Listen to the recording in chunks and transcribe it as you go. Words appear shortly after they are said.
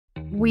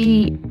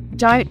we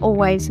don't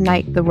always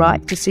make the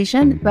right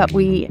decision, but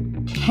we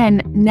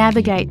can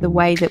navigate the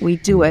way that we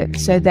do it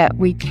so that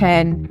we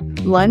can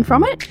learn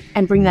from it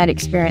and bring that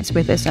experience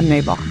with us and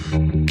move on.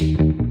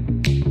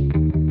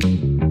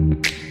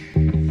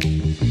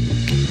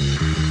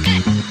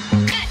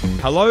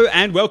 Hello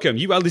and welcome.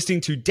 You are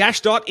listening to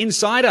Dash Dot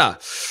Insider.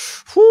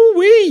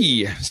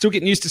 Whoo-wee. Still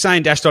getting used to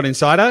saying Dash Dot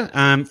Insider,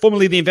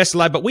 formerly the Investor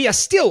Lab, but we are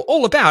still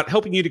all about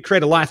helping you to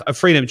create a life of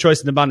freedom, choice,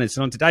 and abundance.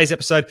 And on today's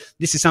episode,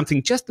 this is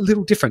something just a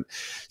little different.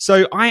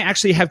 So I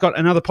actually have got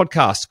another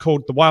podcast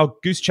called The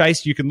Wild Goose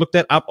Chase. You can look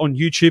that up on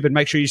YouTube and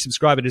make sure you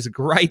subscribe. It is a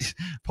great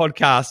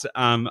podcast.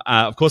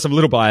 Of course, I'm a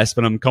little biased,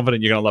 but I'm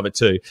confident you're going to love it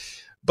too.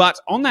 But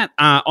on that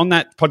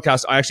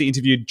podcast, I actually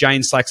interviewed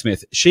Jane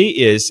Slacksmith.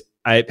 She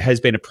has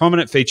been a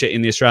prominent feature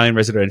in the Australian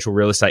residential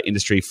real estate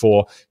industry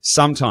for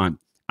some time.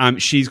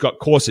 She's got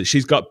courses,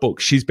 she's got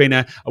books, she's been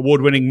an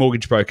award-winning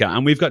mortgage broker,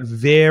 and we've got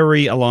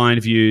very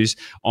aligned views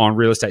on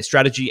real estate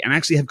strategy and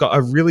actually have got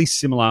a really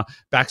similar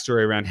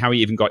backstory around how we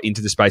even got into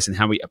the space and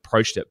how we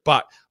approached it.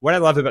 But what I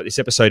love about this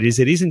episode is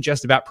it isn't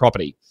just about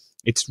property.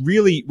 It's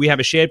really, we have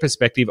a shared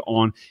perspective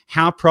on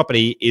how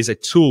property is a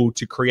tool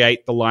to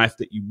create the life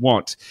that you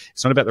want.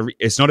 It's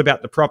not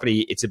about the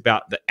property. It's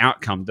about the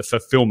outcome, the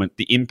fulfillment,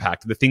 the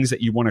impact, the things that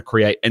you want to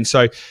create. And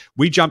so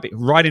we jump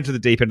right into the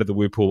deep end of the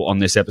whirlpool on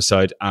this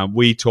episode.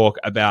 We talk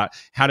about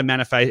how to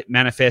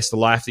manifest the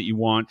life that you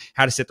want,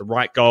 how to set the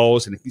right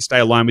goals and stay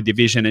aligned with your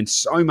vision, and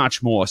so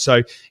much more.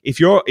 So if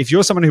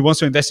you're someone who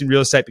wants to invest in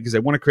real estate because they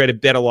want to create a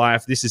better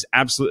life, this is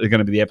absolutely going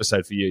to be the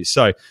episode for you.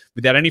 So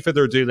without any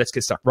further ado, let's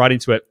get stuck right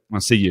into it. I'll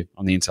see you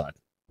on the inside.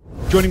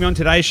 Joining me on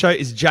today's show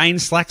is Jane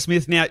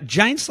Slacksmith. Now,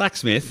 Jane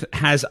Slacksmith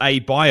has a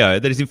bio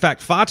that is in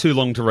fact far too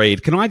long to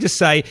read. Can I just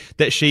say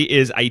that she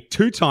is a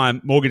two-time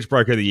Mortgage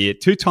Broker of the Year,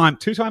 two-time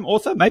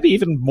author, maybe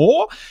even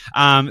more,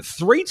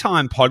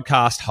 three-time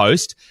podcast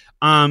host,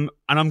 and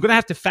I'm going to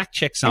have to fact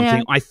check something.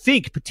 Yeah. I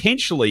think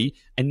potentially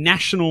a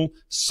national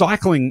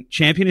cycling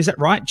champion. Is that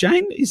right,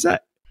 Jane? Is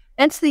that?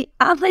 That's the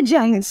other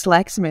Jane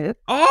Slacksmith.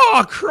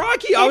 Oh,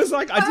 crikey. I was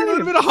like, I did a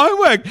little bit of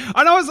homework.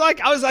 And I was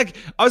like,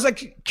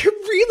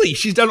 really?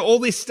 She's done all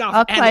this stuff.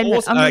 I'll claim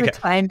it. I'm going to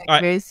claim it,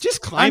 Chris.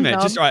 Just claim it.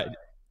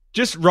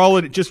 Just roll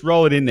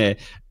it in there.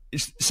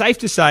 It's safe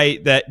to say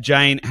that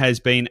Jane has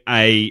been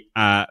a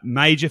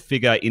major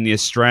figure in the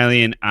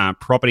Australian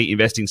property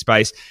investing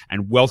space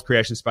and wealth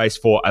creation space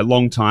for a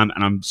long time.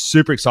 And I'm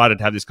super excited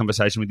to have this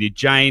conversation with you.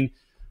 Jane,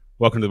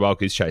 welcome to the Wild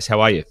Goose Chase.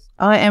 How are you?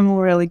 I am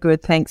really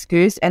good, thanks,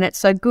 Goose. And it's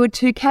so good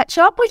to catch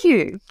up with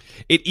you.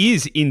 It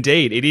is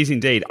indeed.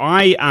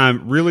 I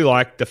really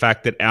like the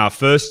fact that our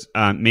first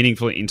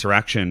meaningful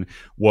interaction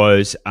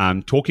was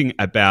talking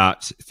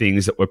about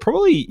things that were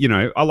probably,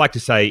 I like to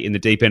say in the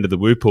deep end of the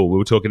whirlpool. We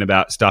were talking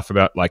about stuff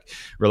about like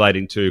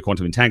relating to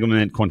quantum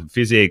entanglement, quantum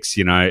physics,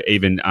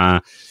 even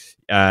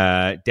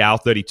Dow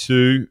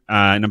 32,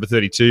 number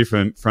 32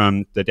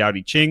 from the Tao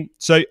Te Ching.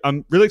 So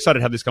I'm really excited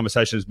to have this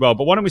conversation as well.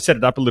 But why don't we set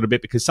it up a little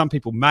bit, because some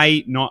people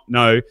may not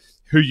know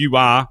who you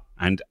are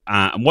and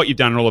what you've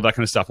done and all of that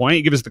kind of stuff. Why don't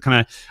you give us the kind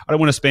of, I don't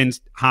want to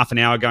spend half an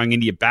hour going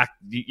into your back,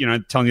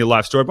 telling your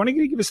life story. Why don't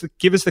you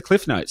give us the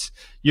cliff notes?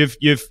 You've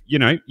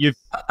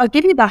I'll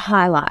give you the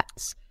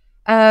highlights.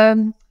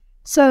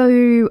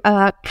 So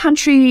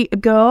country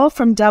girl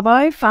from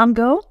Dubbo, farm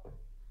girl.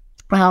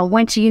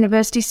 Went to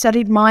university,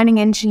 studied mining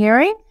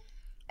engineering,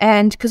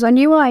 and because I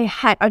knew I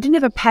didn't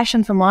have a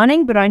passion for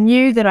mining, but I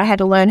knew that I had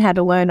to learn how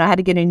to learn. I had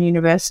to get in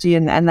university,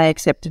 and they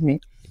accepted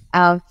me.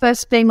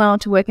 First female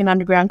to work in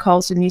underground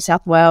coals in New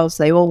South Wales.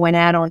 They all went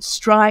out on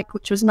strike,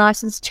 which was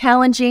nice and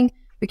challenging.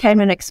 Became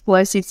an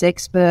explosives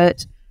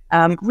expert.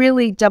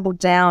 Really doubled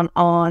down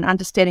on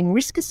understanding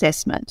risk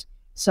assessment.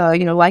 So,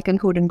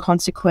 likelihood and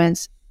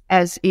consequence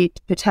as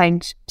it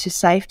pertained to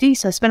safety.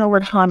 So I spent a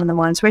lot of time in the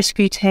mines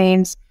rescue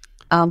teams.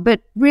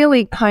 But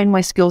really honed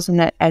my skills in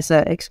that as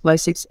an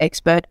explosives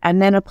expert,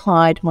 and then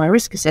applied my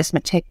risk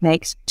assessment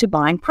techniques to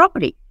buying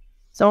property.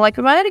 So I'm like,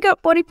 if I only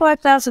got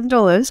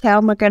 $45,000, how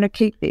am I going to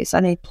keep this? I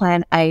need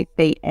plan A,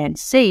 B, and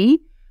C,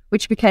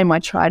 which became my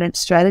trident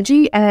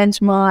strategy. And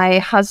my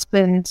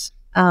husband,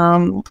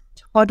 Todd,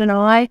 and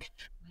I,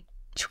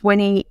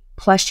 20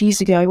 plus years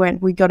ago,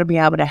 went, we got to be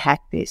able to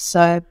hack this.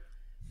 So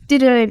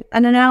did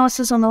an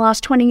analysis on the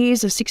last 20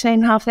 years of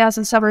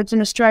 16,500 suburbs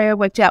in Australia,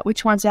 worked out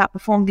which ones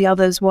outperformed the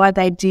others, why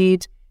they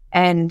did,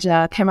 and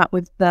came up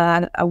with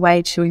a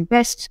way to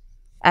invest.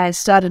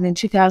 Started in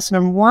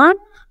 2001,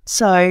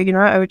 so,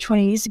 over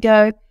 20 years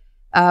ago,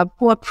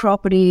 bought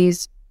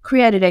properties,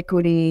 created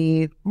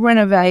equity,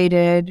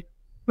 renovated,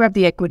 grabbed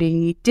the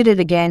equity, did it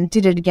again,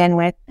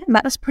 went,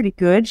 that was pretty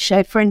good,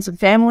 showed friends and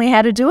family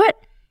how to do it.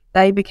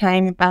 They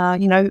became,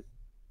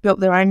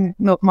 built their own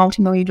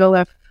multi-million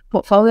dollar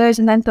portfolios,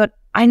 and then thought,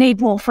 I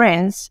need more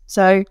friends.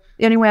 So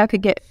the only way I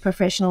could get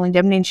professional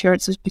indemnity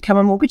insurance was become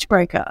a mortgage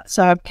broker.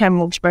 So I became a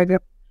mortgage broker in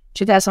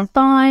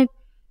 2005,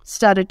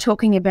 started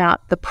talking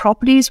about the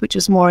properties, which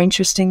was more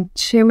interesting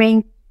to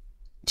me.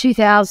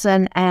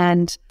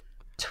 2012,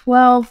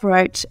 12,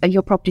 wrote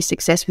Your Property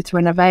Success with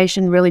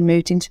Renovation, really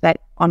moved into that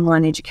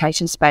online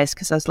education space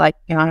because I was like,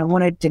 I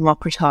want to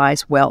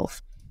democratize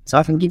wealth so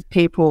I can give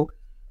people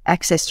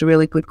access to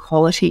really good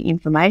quality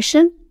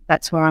information.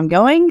 That's where I'm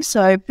going.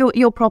 So built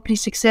Your Property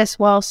Success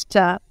whilst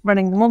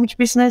running the mortgage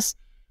business.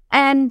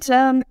 And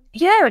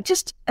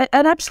just an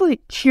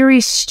absolute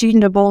curious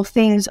student of all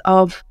things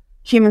of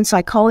human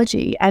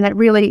psychology. And it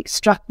really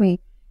struck me,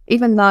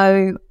 even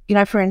though,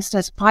 for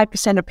instance,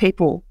 5% of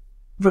people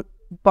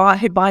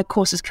who buy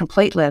courses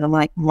completely, and I'm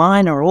like,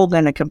 mine are all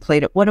going to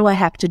complete it. What do I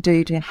have to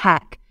do to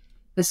hack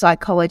the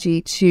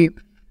psychology to,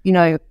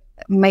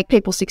 make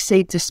people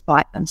succeed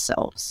despite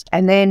themselves?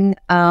 And then,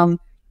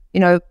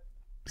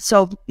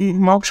 solve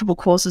multiple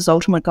courses,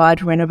 Ultimate Guide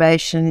to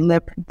Renovation,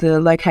 the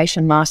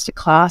Location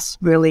Masterclass,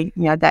 really,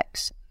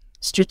 that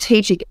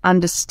strategic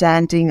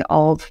understanding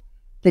of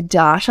the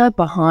data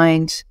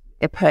behind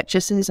their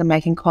purchases and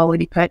making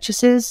quality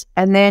purchases.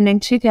 And then in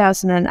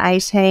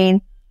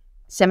 2018,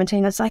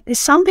 17, it's like, there's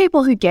some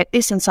people who get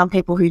this and some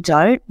people who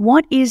don't.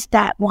 What is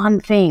that one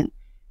thing?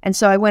 And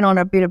so I went on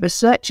a bit of a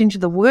search into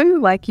the woo,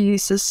 like you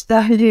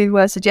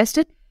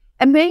suggested.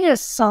 And being a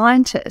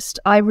scientist,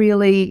 I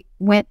really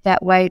went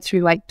that way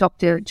through like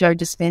Dr. Joe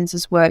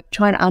Dispenza's work,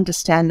 trying to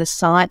understand the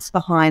science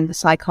behind the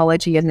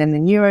psychology and then the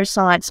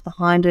neuroscience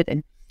behind it.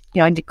 And,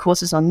 I did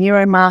courses on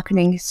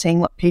neuromarketing, seeing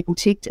what people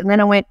ticked. And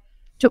then I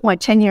took my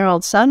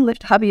 10-year-old son,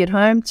 left hubby at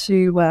home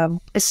to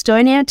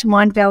Estonia, to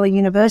Mind Valley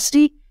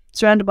University,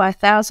 surrounded by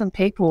 1,000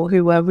 people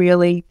who were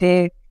really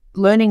their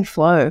learning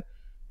flow.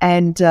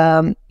 And,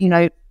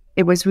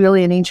 it was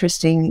really an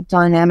interesting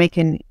dynamic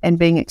and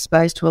being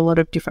exposed to a lot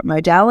of different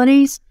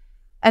modalities.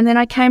 And then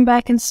I came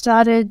back and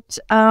started,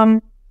 I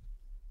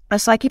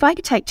was like, if I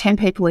could take 10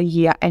 people a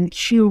year and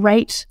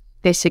curate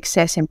their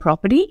success in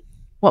property,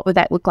 what would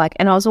that look like?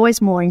 And I was always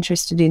more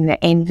interested in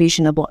the end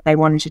vision of what they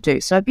wanted to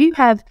do. So if you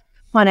have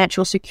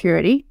financial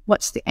security,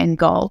 what's the end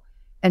goal?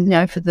 And,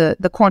 for the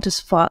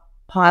Qantas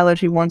pilot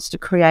who wants to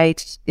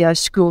create,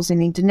 schools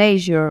in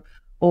Indonesia,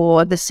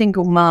 or the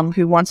single mum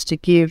who wants to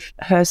give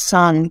her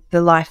son the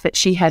life that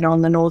she had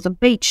on the northern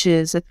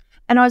beaches.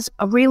 And I was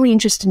really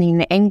interested in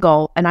the end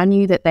goal, and I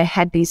knew that they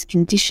had these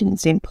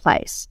conditions in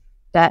place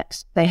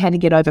that they had to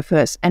get over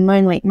first, and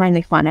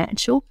mainly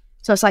financial.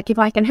 So it's like, if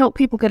I can help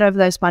people get over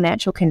those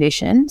financial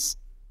conditions,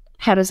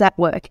 how does that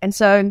work? And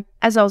so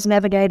as I was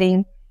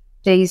navigating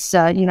these,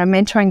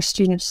 mentoring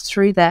students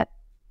through that,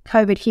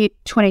 COVID hit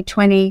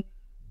 2020,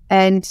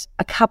 and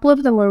a couple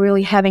of them were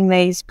really having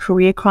these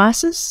career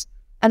crises.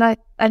 And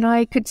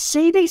I could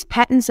see these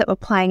patterns that were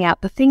playing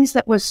out, the things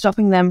that were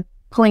stopping them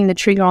pulling the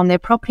trigger on their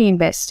property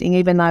investing,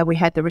 even though we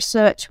had the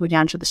research, we're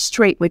down to the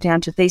street, we're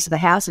down to these are the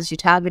houses you're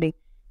targeting,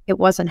 it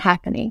wasn't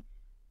happening.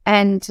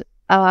 And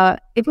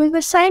it was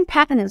the same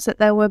patterns that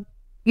they were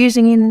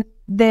using in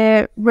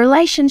their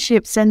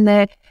relationships and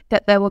that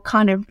they were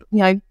kind of,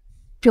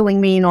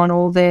 filling me in on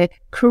all their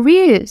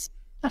careers.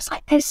 I was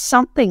like, there's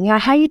something,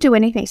 how you do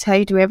anything is how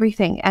you do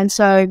everything. And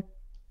so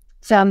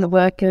found the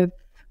work of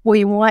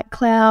William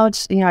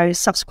Whitecloud,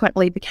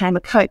 subsequently became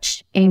a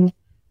coach in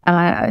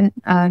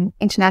an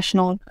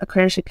international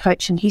accredited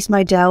coach in his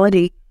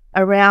modality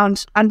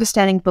around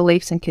understanding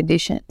beliefs and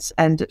conditions.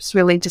 And it's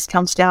really just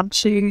comes down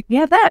to,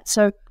 that.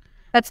 So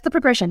that's the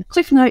progression.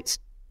 Cliff notes,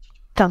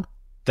 done.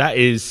 That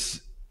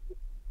is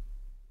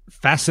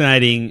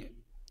fascinating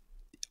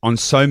on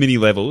so many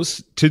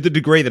levels, to the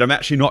degree that I'm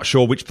actually not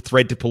sure which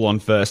thread to pull on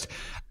first.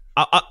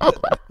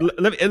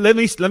 Let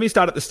me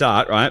start at the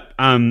start, right?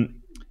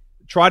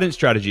 Trident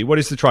strategy. What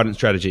is the Trident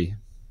strategy?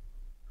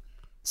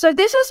 So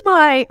this is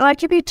my,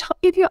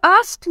 if you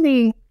asked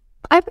me,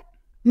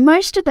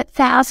 most of the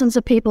thousands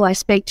of people I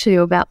speak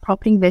to about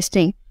property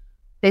investing,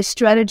 their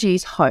strategy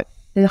is hope.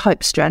 The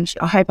hope strategy.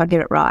 I hope I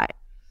get it right.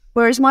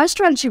 Whereas my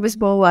strategy was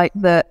more like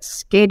the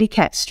scaredy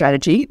cat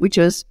strategy, which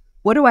is,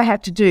 what do I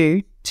have to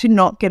do to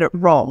not get it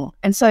wrong?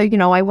 And so,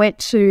 I went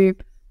to,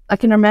 I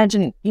can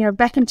imagine,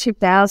 back in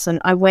 2000,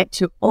 I went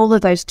to all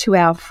of those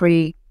 2-hour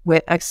free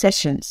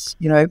sessions,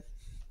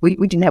 We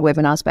didn't have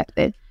webinars back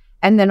then.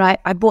 And then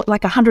I bought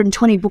like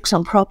 120 books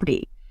on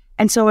property.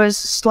 And so I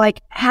was just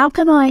like, how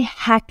can I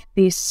hack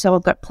this so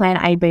I've got plan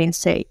A, B, and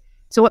C?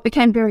 So what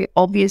became very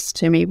obvious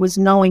to me was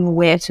knowing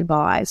where to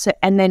buy. So,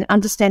 and then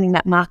understanding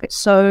that market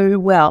so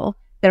well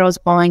that I was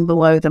buying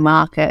below the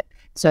market.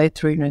 So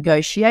through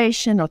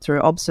negotiation or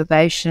through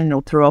observation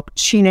or through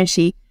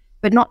opportunity,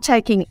 but not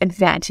taking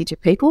advantage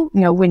of people,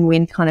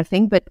 win-win kind of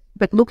thing, but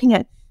looking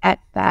at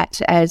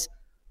that as,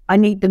 I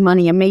need the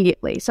money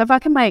immediately. So if I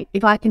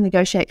can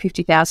negotiate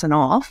 50,000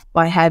 off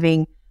by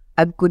having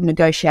a good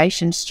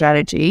negotiation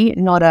strategy,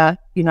 not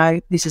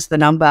this is the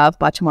number,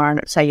 by tomorrow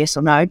say yes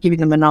or no, giving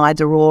them an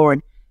either or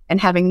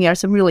and having,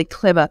 some really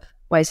clever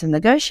ways of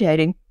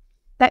negotiating,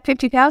 that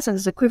 50,000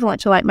 is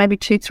equivalent to like maybe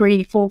 2,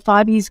 3, 4,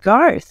 5 years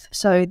growth.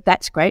 So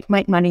that's great.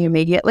 Make money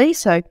immediately.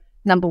 So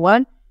number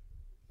one,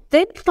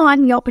 then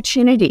find the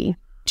opportunity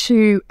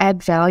to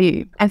add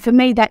value. And for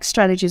me, that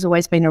strategy has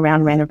always been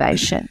around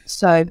renovation.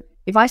 So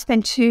if I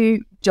spend $2,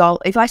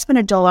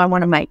 I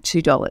want to make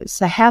 $2.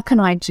 So how can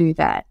I do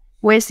that?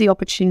 where's the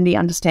opportunity,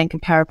 understand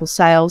comparable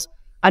sales,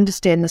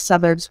 understand the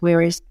suburbs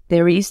where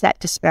there is that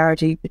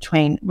disparity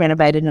between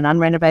renovated and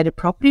unrenovated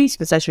properties,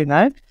 because as you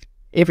know,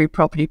 every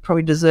property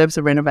probably deserves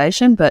a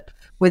renovation, but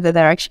whether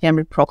they're actually going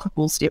to be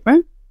profitable is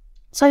different.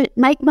 So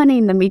make money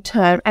in the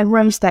midterm and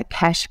raise that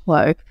cash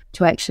flow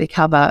to actually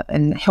cover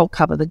and help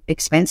cover the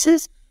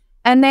expenses.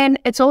 And then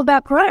it's all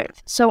about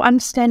growth. So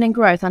understanding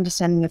growth,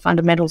 understanding the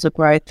fundamentals of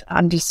growth,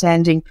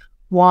 understanding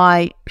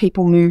why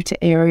people move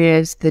to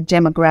areas, the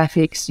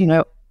demographics. You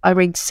know, I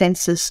read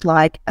census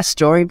like a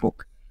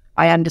storybook.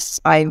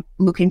 I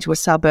look into a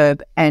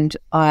suburb and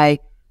I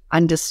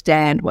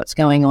understand what's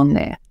going on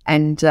there.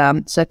 And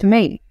so for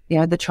me, you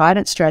know, the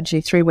Trident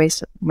strategy, 3 ways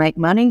to make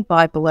money: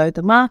 buy below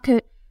the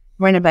market,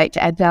 renovate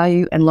to add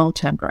value, and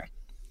long-term growth.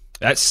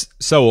 That's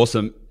so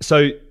awesome.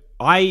 So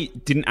I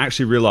didn't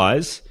actually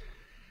realize,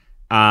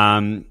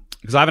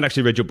 because I haven't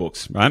actually read your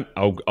books, right?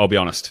 I'll be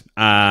honest.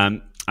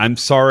 I'm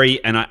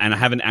sorry, and I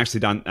haven't actually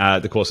done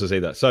the courses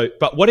either. So,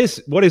 but what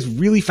is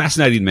really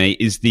fascinating me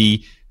is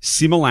the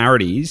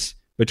similarities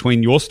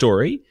between your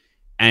story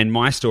and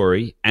my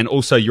story, and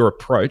also your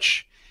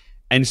approach.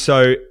 And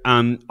so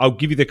I'll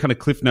give you the kind of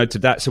cliff note to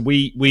that. So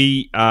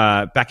we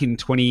back in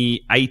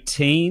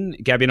 2018,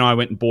 Gabby and I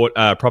went and bought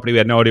a property. We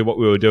had no idea what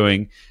we were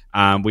doing.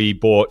 We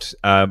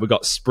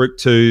got spooked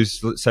to,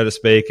 so to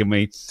speak, and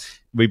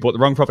we bought the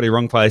wrong property,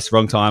 wrong place,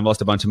 wrong time,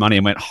 lost a bunch of money,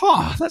 and went,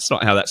 that's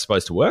not how that's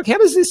supposed to work. How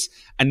does this?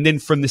 And then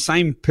from the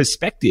same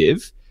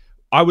perspective,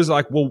 I was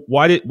like, well,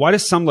 why do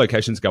some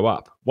locations go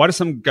up? Why do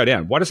some go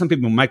down? Why do some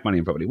people make money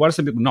in property? Why do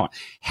some people not?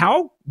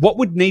 What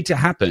would need to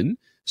happen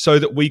so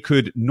that we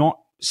could not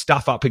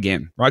stuff up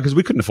again, right? Because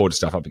we couldn't afford to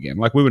stuff up again.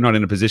 Like, we were not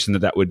in a position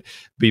that would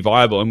be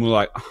viable. And we were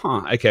like,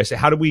 okay, so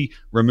how do we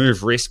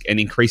remove risk and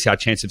increase our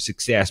chance of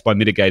success by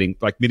mitigating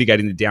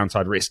the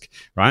downside risk,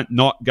 right?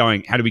 Not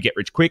going, how do we get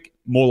rich quick?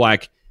 More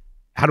like,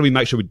 how do we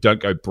make sure we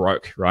don't go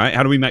broke, right?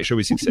 How do we make sure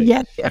we succeed?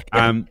 Yeah.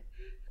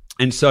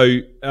 And so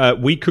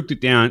we cooked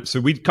it down. So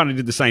we kind of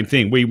did the same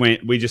thing.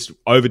 We just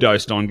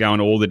overdosed on going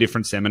to all the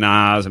different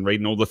seminars and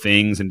reading all the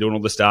things and doing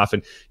all the stuff.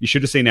 And you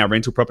should have seen our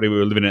rental property we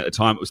were living in at the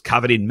time. It was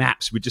covered in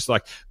maps. We just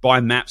like buy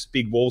maps,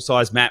 big wall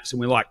size maps, and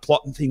we're like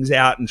plotting things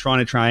out and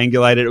trying to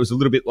triangulate it. It was a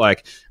little bit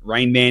like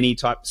Rain Man-y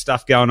type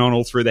stuff going on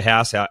all through the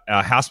house. Our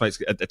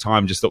housemates at the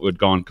time just thought we'd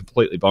gone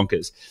completely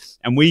bonkers.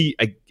 And we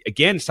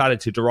again started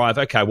to derive,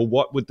 okay, well,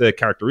 what would the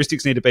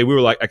characteristics need to be? We were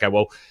like, okay,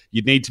 well,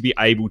 you need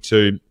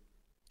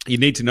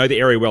to know the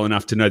area well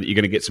enough to know that you're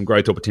going to get some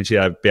growth or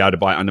potentially be able to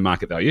buy under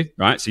market value,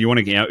 right? So you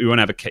want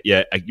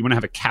to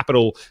have a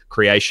capital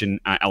creation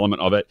element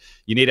of it.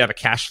 You need to have a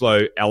cash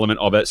flow element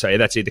of it. So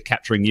that's either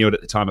capturing yield at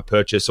the time of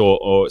purchase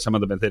or some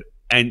other method.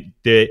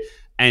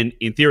 And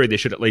in theory, there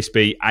should at least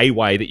be a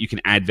way that you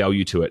can add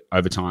value to it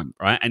over time,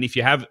 right? And if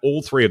you have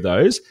all 3 of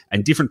those,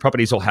 and different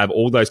properties will have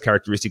all those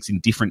characteristics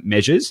in different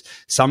measures,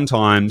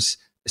 sometimes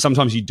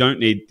you don't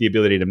need the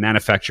ability to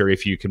manufacture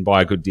if you can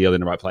buy a good deal in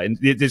the right place. And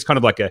there's kind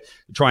of like a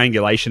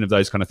triangulation of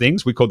those kind of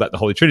things. We call that the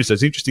Holy Trinity. So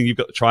it's interesting. You've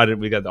got the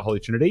Trident, we've got the Holy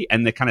Trinity,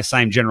 and the kind of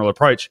same general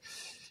approach.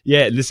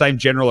 Yeah, the same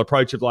general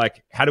approach of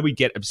like, how do we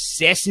get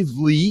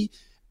obsessively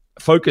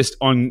focused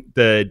on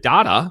the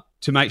data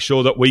to make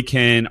sure that we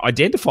can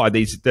identify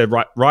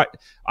the right.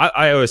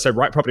 I always say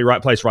right property,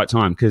 right place, right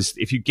time. Because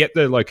if you get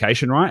the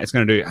location right, it's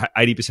going to do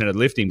 80% of the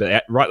lifting. But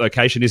the right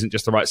location isn't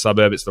just the right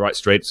suburb; it's the right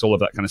street. It's all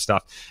of that kind of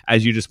stuff,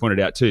 as you just pointed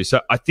out too.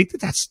 So I think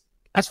that's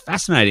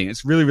fascinating.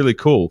 It's really, really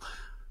cool.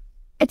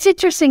 It's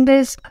interesting.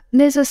 There's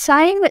a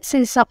saying that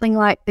says something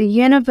like the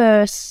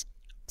universe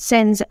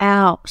sends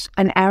out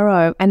an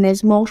arrow, and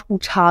there's multiple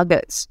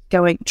targets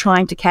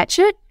trying to catch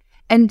it.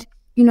 And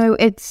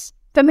it's.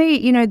 For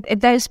me,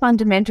 those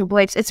fundamental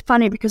beliefs, it's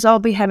funny because I'll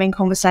be having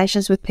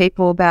conversations with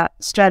people about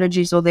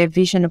strategies or their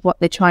vision of what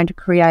they're trying to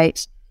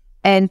create.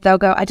 And they'll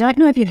go, I don't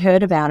know if you've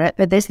heard about it,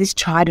 but there's this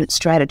Trident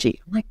strategy.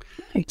 I'm like,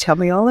 no, tell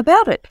me all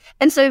about it.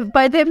 And so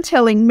by them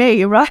telling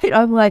me, right,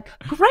 I'm like,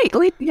 great,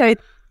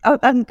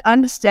 I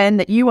understand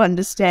that you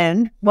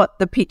understand what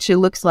the picture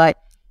looks like.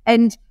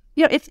 And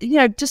it's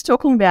just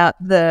talking about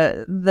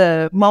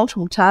the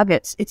multiple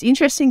targets. It's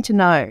interesting to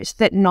note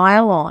that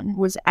nylon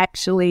was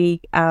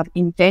actually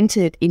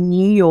invented in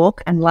New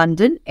York and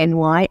London,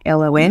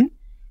 NYLON,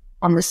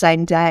 on the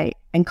same day,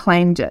 and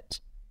claimed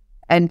it.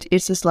 And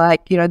it's just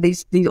like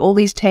all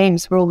these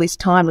teams for all this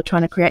time are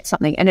trying to create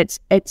something. And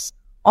it's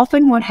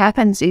often what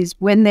happens is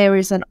when there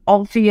is an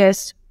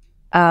obvious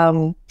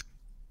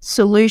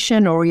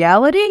solution or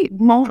reality,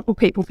 multiple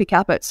people pick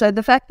up it. So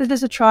the fact that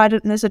there's a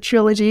Trident and there's a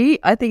trilogy,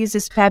 I think is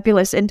just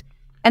fabulous. And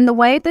the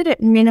way that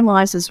it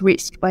minimizes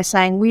risk by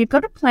saying, well, you've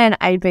got a plan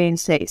A, B, and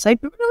C. So if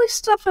you really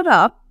stuff it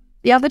up,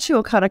 the other 2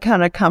 will kind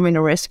of come in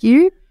to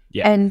rescue.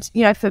 Yeah. And,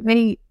 for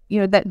me,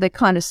 that the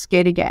kind of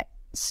scaredy-cat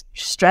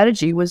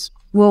strategy was,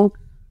 well,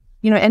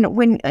 and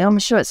when I'm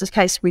sure it's the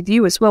case with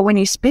you as well, when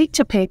you speak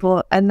to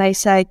people and they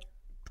say,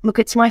 look,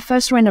 it's my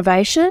first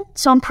renovation,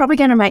 so I'm probably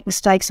going to make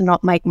mistakes and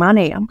not make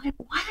money. I'm like,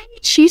 why are you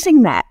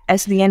choosing that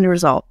as the end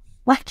result?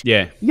 Like,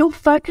 your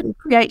focus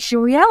creates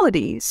your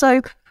reality.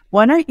 So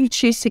Why don't you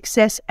choose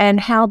success? And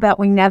how about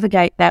we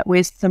navigate that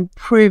with some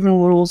proven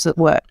rules at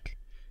work?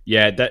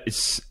 Yeah,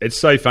 it's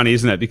so funny,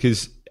 isn't it?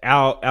 Because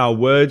our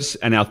words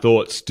and our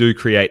thoughts do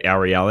create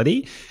our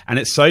reality. And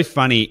it's so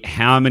funny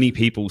how many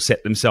people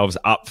set themselves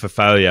up for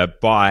failure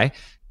by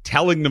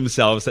telling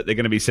themselves that they're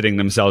going to be setting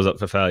themselves up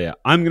for failure.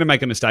 I'm going to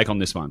make a mistake on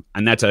this one,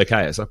 and that's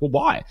okay. It's like, well,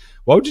 why?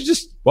 Why would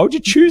you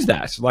choose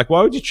that? Like,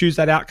 why would you choose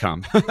that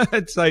outcome?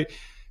 so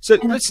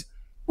let's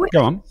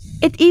go on.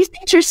 It is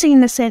interesting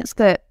in the sense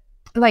that,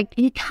 like,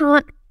 you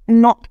can't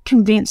not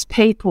convince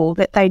people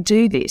that they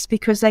do this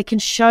because they can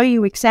show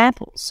you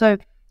examples. So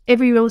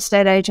every real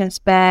estate agent's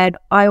bad.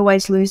 I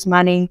always lose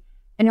money.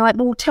 And you're like,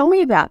 well, tell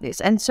me about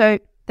this. And so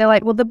they're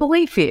like, well, the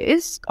belief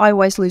is I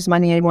always lose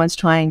money. Everyone's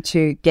trying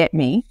to get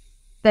me.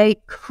 They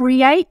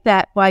create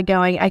that by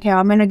going, okay,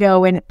 I'm going to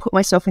go and put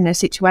myself in a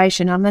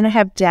situation. I'm going to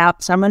have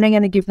doubts. I'm only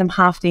going to give them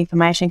half the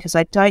information because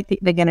I don't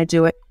think they're going to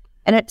do it.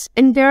 And it's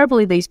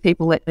invariably these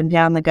people let them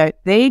down. They go,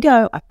 there you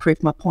go, I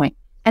proved my point.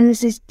 And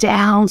there's this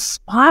down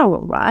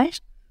spiral, right?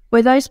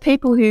 Where those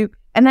people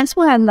and that's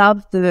why I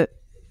love the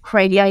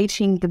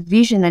creating the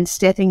vision and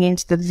stepping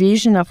into the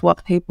vision of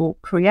what people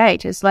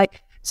create. It's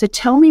like, so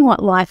tell me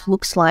what life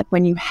looks like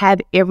when you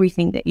have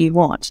everything that you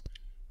want.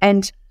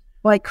 And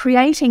by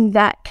creating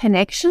that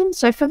connection,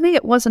 so for me,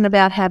 it wasn't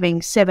about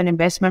having 7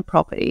 investment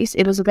properties.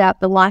 It was about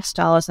the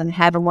lifestyles and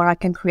having what I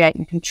can create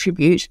and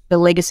contribute, the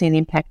legacy and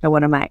impact I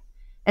want to make.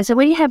 And so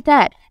when you have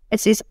that,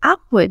 it's this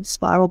upward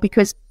spiral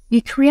because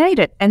you create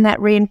it and that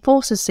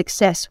reinforces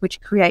success, which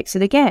creates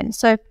it again.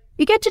 So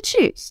you get to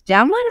choose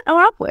downward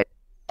or upward.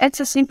 It's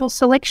a simple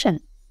selection.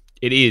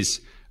 It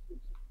is.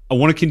 I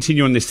want to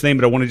continue on this theme,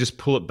 but I want to just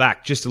pull it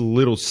back just a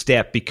little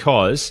step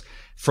because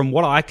from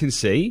what I can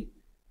see,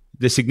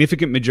 the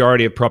significant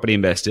majority of property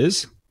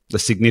investors, the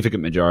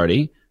significant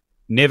majority,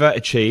 never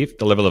achieve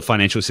the level of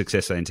financial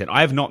success they intend. I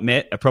have not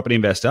met a property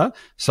investor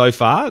so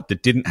far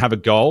that didn't have a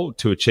goal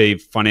to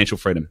achieve financial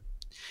freedom.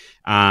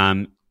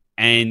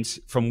 And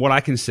from what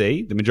I can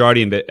see, the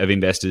majority of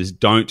investors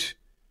don't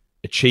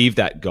achieve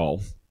that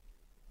goal.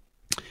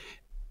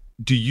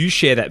 Do you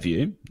share that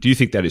view? Do you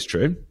think that is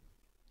true?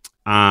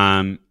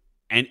 And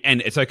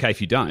it's okay if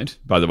you don't,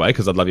 by the way,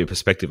 because I'd love your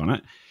perspective on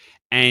it.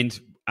 And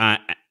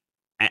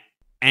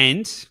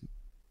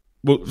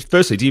well,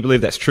 firstly, do you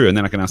believe that's true? And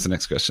then I can ask the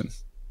next question.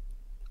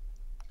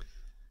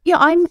 Yeah,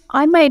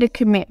 I made a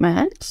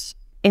commitment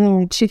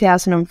in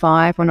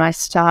 2005 when I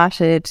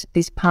started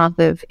this path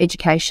of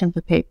education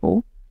for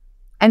people.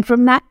 And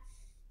from that,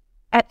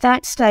 at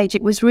that stage,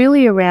 it was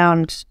really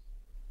around,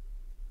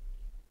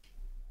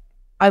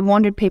 I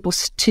wanted people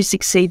to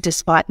succeed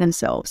despite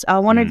themselves. I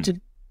wanted to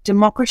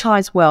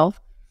democratize wealth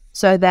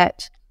so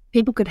that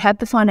people could have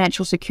the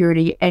financial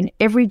security and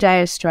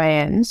everyday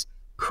Australians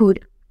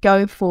could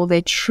go for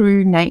their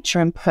true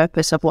nature and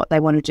purpose of what they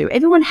want to do.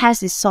 Everyone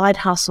has this side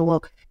hustle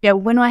or,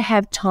 when I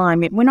have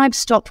time, when I've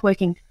stopped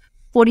working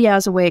 40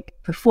 hours a week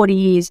for 40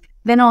 years,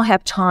 then I'll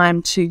have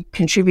time to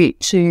contribute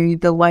to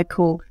the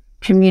local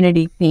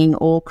community thing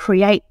or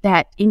create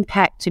that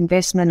impact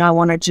investment I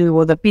want to do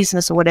or the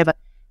business or whatever.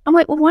 I'm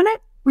like, well, why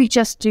don't we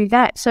just do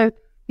that? So,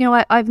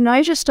 I've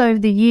noticed over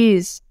the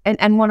years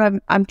and what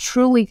I'm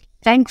truly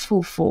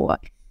thankful for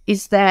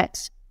is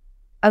that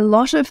a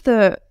lot of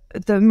the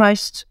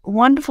most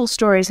wonderful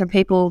stories and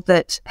people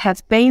that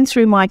have been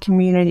through my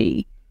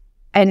community,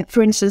 and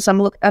for instance,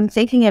 I'm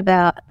thinking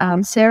about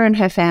Sarah and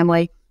her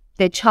family.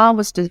 Their child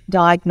was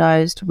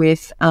diagnosed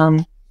with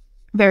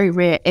very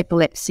rare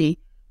epilepsy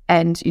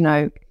and,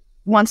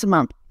 once a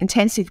month,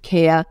 intensive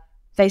care.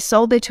 They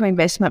sold their 2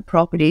 investment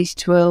properties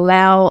to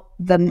allow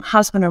the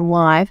husband and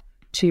wife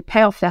to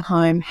pay off their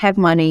home, have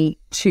money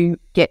to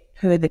get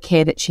her the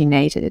care that she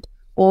needed.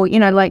 Or,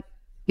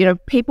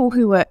 people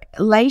who are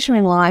later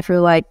in life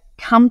who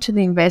come to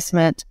the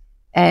investment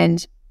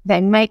and they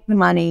make the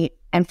money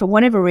and for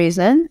whatever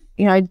reason,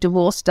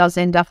 divorce does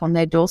end up on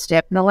their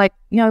doorstep. And they're like,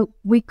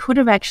 we could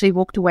have actually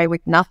walked away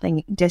with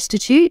nothing,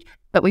 destitute,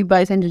 but we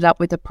both ended up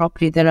with a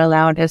property that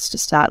allowed us to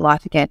start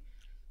life again.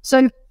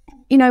 So,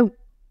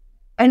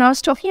 and I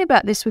was talking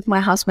about this with my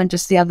husband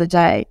just the other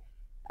day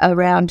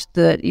around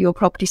your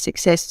property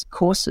success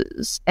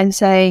courses and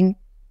saying,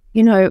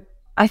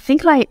 I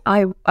think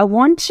I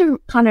want to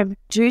kind of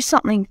do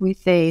something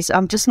with these.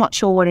 I'm just not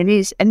sure what it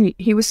is. And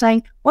he was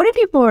saying, what if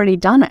you've already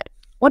done it?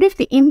 What if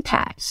the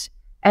impact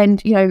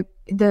and,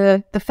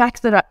 the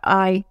fact that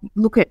I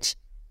look at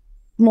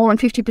more than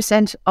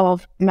 50%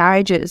 of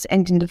marriages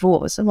end in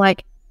divorce,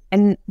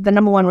 and the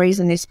number one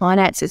reason is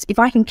finances. If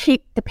I can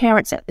keep the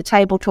parents at the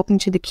table talking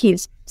to the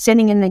kids,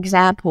 setting an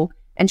example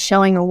and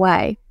showing a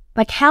way,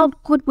 how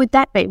good would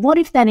that be? What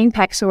if that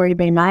impact's already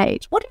been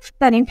made? What if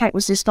that impact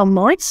was just on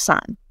my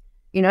son?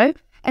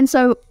 And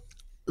so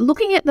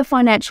looking at the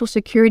financial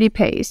security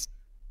piece,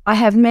 I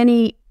have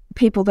many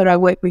people that I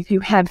work with who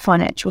have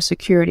financial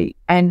security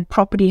and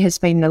property has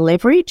been the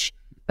leverage,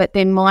 but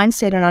their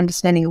mindset and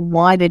understanding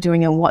why they're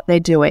doing and what they're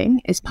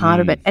doing is part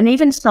of it. And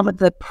even some of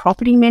the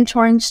property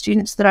mentoring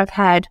students that I've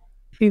had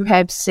who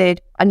have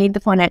said, I need the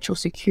financial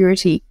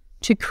security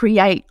to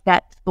create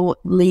that thought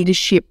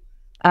leadership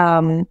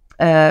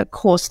a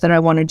course that I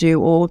want to do,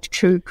 or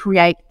to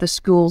create the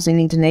schools in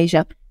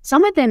Indonesia.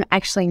 Some of them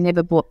actually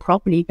never bought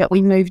property, but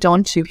we moved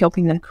on to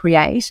helping them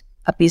create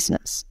a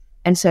business,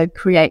 and so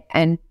create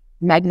and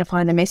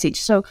magnify the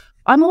message. So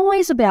I'm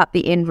always about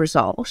the end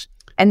result,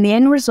 and the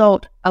end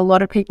result, a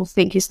lot of people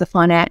think, is the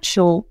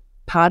financial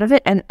part of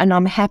it, and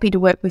I'm happy to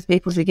work with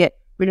people to get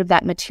rid of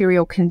that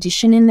material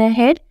condition in their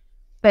head.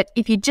 But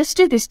if you just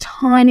do this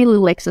tiny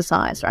little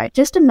exercise, right,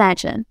 just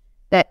imagine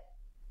that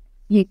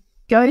you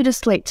go to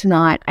sleep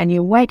tonight and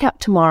you wake up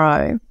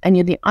tomorrow and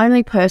you're the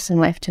only person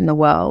left in the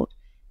world,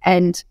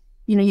 and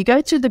you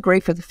go through the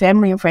grief of the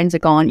family and friends are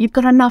gone. You've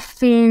got enough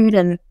food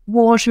and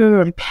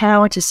water and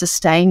power to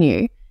sustain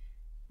you.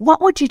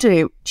 What would you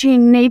do? Do you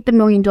need the $1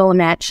 million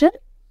mansion?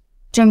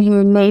 Do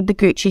you need the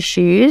Gucci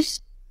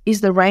shoes?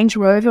 Is the Range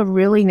Rover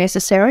really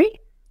necessary?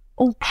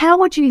 Or how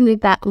would you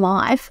live that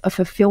life of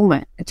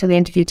fulfillment until the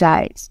end of your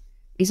days?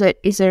 Is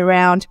it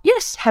around,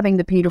 yes, having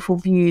the beautiful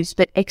views,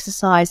 but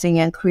exercising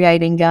and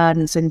creating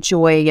gardens and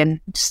joy and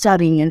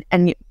studying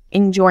and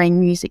enjoying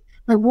music?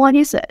 Like, what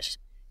is it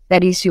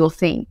that is your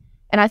thing?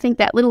 And I think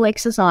that little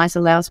exercise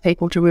allows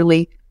people to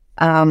really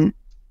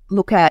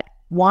look at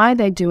why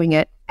they're doing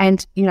it.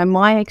 And,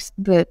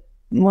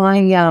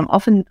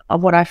 often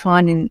what I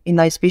find in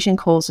those vision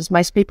calls is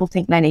most people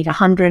think they need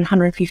 $100,000,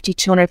 $150,000,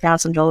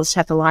 $200,000 to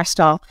have the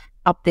lifestyle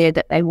up there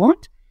that they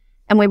want.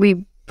 And when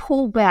we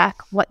pull back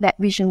what that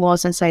vision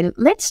was and say,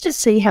 let's just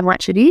see how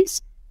much it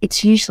is,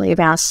 it's usually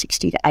about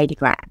 60 to 80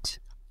 grand.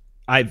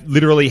 I've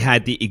literally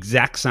had the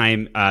exact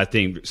same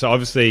thing. So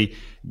obviously,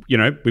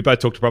 we both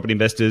talk to property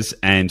investors,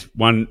 and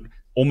one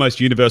almost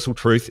universal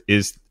truth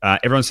is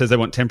everyone says they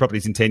want 10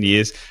 properties in 10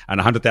 years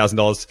and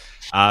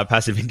 $100,000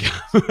 passive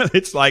income.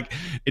 It's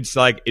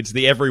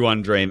the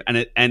everyone dream.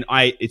 And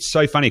it's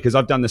so funny because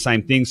I've done the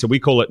same thing. So we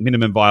call it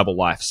minimum viable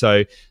life.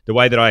 So the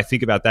way that I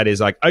think about that is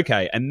like,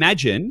 okay,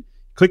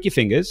 click your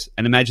fingers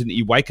and imagine that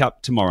you wake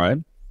up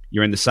tomorrow,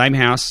 you're in the same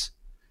house,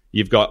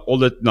 you've got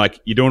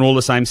you're doing all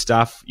the same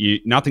stuff.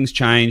 Nothing's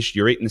changed.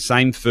 You're eating the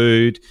same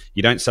food.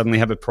 You don't suddenly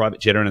have a private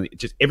jet or anything.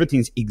 Just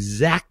everything's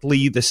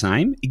exactly the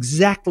same,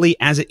 exactly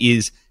as it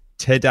is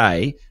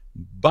today.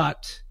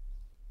 But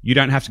you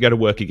don't have to go to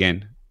work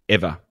again,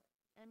 ever.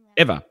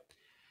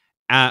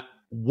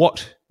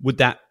 What would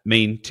that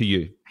mean to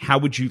you? How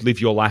would you live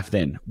your life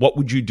then? What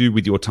would you do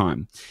with your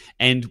time?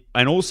 And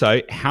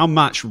also, how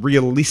much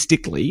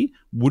realistically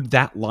would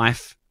that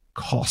life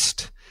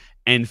cost?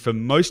 And for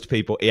most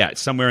people,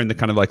 it's somewhere in the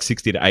kind of like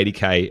 60 to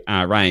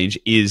 80K range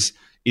is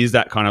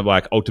that kind of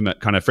like ultimate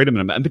kind of freedom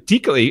number. And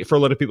particularly for a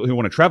lot of people who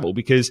want to travel,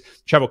 because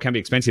travel can be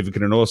expensive. It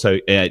can also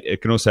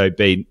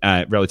be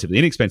relatively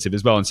inexpensive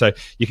as well. And so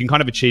you can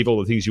kind of achieve all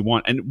the things you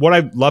want. And what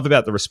I love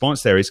about the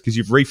response there is because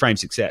you've reframed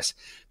success.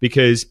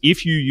 Because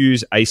if you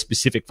use a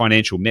specific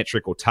financial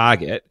metric or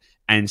target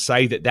and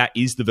say that that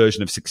is the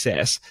version of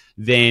success,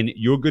 then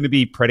you're going to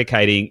be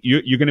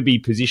you're going to be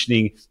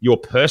positioning your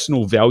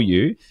personal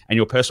value and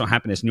your personal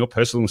happiness and your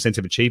personal sense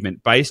of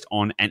achievement based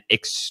on an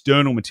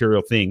external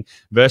material thing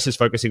versus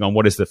focusing on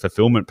what is the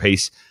fulfillment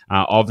piece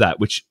of that,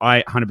 which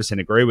I 100%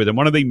 agree with. And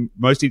one of the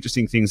most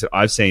interesting things that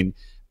I've seen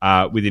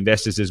with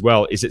investors as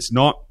well is it's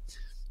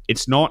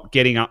not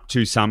getting up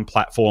to some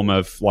platform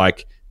of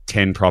like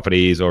 10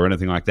 properties or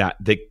anything like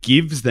that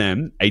gives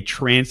them a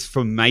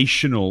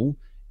transformational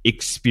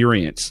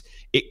experience.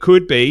 It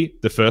could be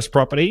the first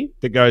property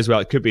that goes well.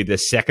 It could be the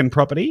second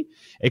property.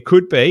 It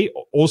could be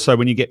also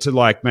when you get to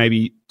like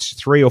maybe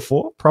 3 or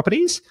 4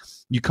 properties,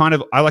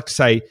 I like to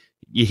say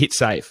you hit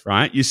save,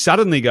 right? You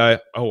suddenly go,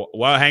 oh,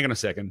 well, hang on a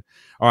second.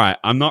 All right,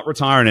 I'm not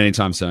retiring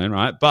anytime soon,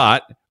 right?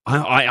 But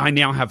I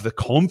now have the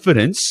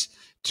confidence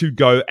to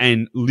go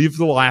and live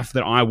the life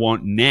that I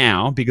want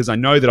now because I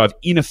know that I've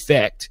in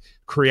effect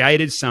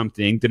created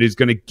something that is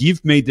going to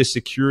give me the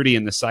security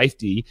and the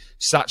safety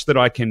such that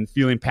I can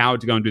feel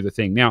empowered to go and do the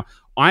thing. Now,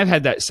 I've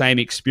had that same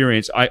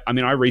experience. I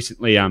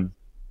recently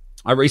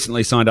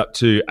signed up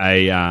to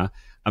a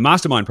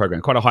mastermind program,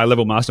 quite a high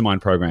level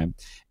mastermind program.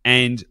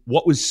 And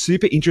what was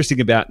super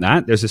interesting about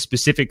that, there's a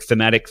specific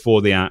thematic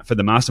for the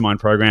mastermind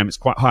program. It's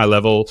quite high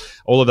level,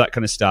 all of that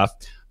kind of stuff.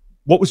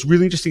 What was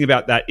really interesting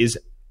about that is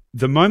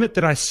the moment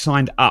that I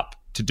signed up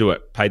to do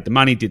it, paid the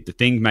money, did the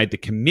thing, made the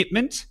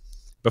commitment,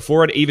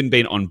 before I'd even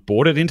been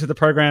onboarded into the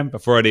program,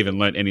 before I'd even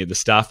learned any of the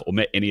stuff or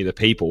met any of the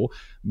people,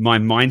 my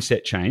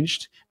mindset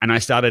changed and I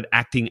started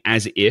acting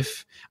as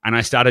if, and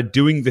I started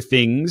doing the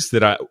things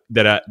that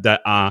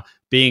are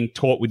being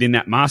taught within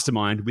that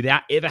mastermind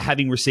without ever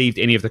having received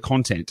any of the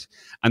content.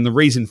 And the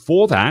reason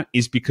for that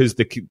is because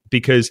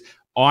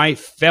I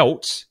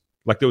felt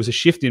like there was a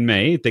shift in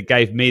me that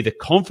gave me the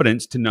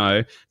confidence to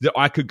know that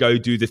I could go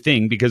do the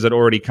thing because I'd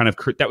already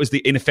that was the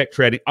in effect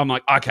creating. I'm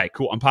like, okay,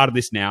 cool. I'm part of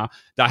this now.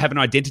 I have an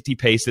identity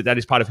piece that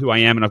is part of who I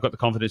am and I've got the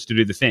confidence to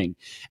do the thing.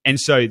 And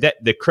so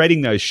the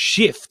creating those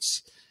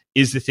shifts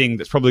is the thing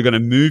that's probably going to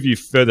move you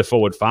further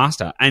forward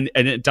faster. And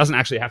it doesn't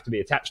actually have to be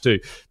attached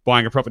to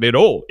buying a property at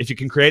all. If you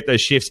can create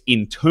those shifts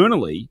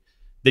internally,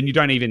 then you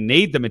don't even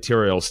need the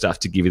material stuff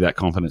to give you that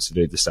confidence to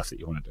do the stuff that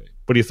you want to do.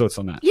 What are your thoughts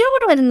on that? You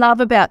know what I love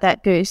about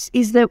that, Goose,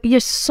 is that you're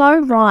so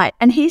right.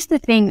 And here's the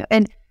thing,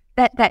 and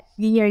that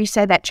you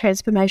say that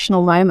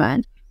transformational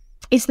moment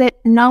is that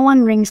no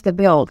one rings the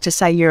bell to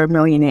say you're a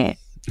millionaire,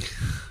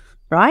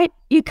 right?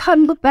 You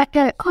can't look back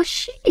at, oh,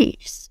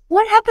 jeez,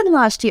 what happened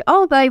last year?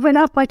 Oh, they went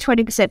up by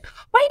 20%.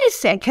 Wait a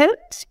second,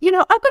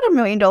 I've got $1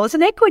 million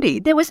in equity.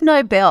 There was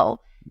no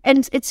bell.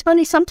 And it's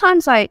funny,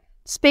 sometimes I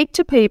speak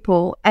to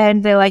people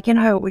and they're like,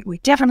 we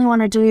definitely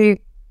want to do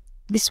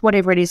this,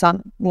 whatever it is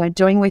I'm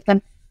doing with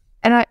them.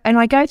 And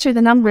I go through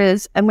the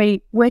numbers and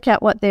we work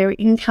out what their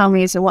income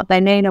is and what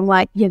they need. I'm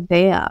like, you're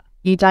there.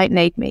 You don't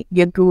need me.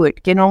 You're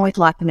good. Get on with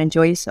life and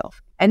enjoy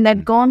yourself. And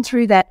they've gone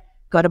through that,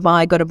 got to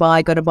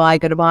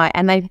buy.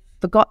 And they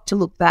forgot to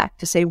look back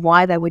to see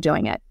why they were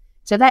doing it.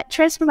 So that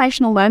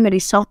transformational moment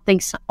is something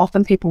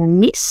often people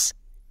miss.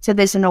 So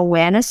there's an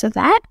awareness of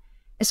that.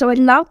 So I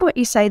love what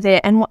you say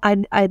there. And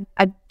I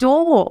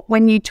adore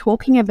when you're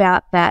talking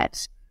about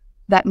that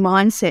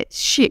mindset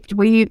shift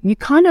where you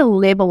kind of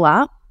level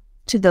up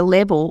to the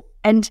level.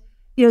 And,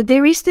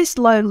 there is this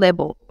low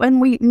level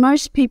when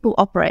most people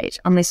operate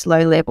on this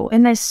low level,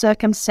 and there's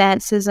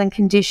circumstances and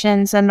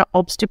conditions and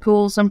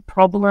obstacles and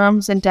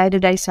problems and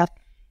day-to-day stuff.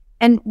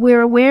 And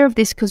we're aware of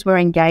this because we're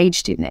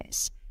engaged in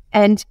this.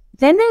 And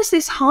then there's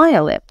this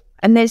higher level,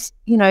 and there's,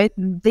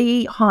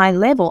 the high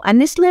level. And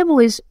this level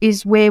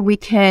is where we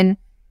can,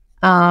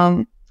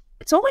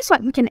 it's almost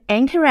like we can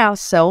anchor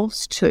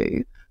ourselves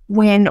to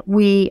when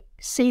we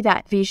see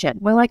that vision.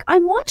 We're like, I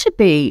want to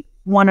be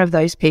one of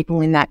those people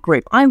in that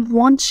group. I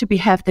want to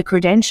have the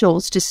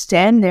credentials to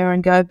stand there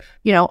and go,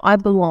 I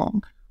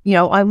belong.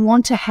 I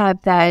want to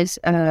have those,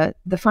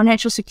 the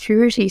financial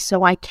security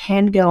so I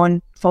can go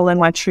and follow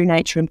my true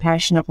nature and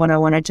passion of what I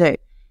want to do.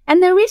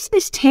 And there is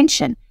this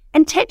tension,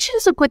 and tension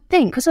is a good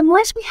thing because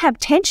unless we have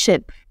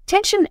tension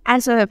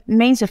as a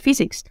means of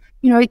physics,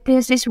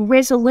 there's this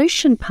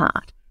resolution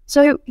part.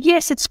 So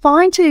yes, it's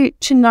fine to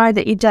know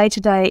that your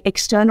day-to-day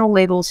external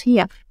level's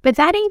here, but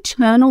that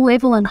internal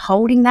level and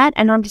holding that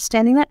and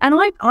understanding that, and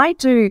I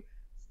do,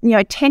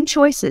 10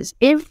 choices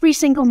every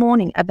single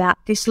morning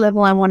about this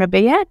level I want to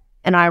be at,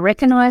 and I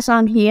recognize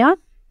I'm here,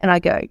 and I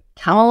go,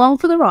 come along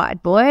for the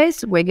ride,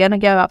 boys, we're going to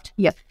go up to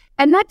here.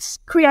 And that's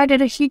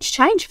created a huge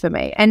change for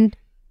me. And,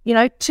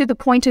 to the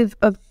point of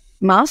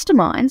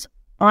masterminds,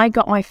 I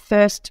got my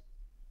first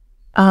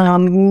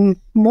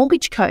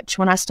mortgage coach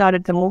when I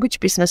started the mortgage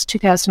business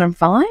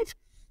 2005,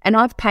 and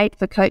I've paid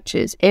for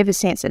coaches ever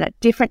since, and at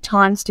different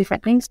times,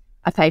 different things.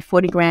 I pay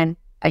 40 grand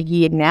a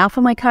year now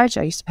for my coach.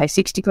 I used to pay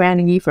 60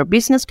 grand a year for a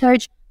business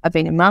coach. I've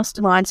been in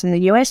masterminds in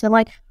the US, and I'm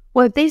like,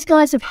 well, if these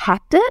guys have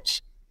hacked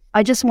it,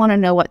 I just want to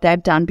know what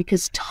they've done,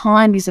 because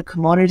time is a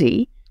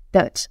commodity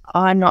that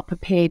I'm not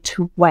prepared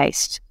to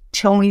waste.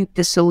 Tell me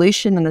the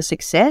solution and the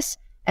success,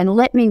 and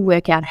let me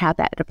work out how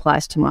that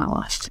applies to my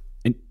life.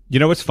 You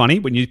know what's funny?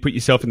 When you put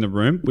yourself in the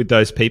room with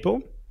those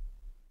people,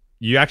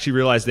 you actually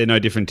realize they're no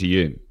different to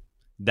you.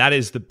 That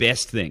is the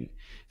best thing.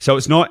 So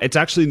it's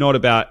actually not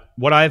about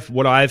what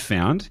I've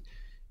found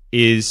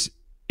is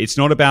it's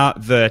not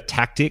about the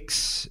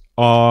tactics,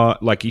 or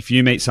like if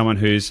you meet someone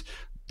who's,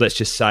 let's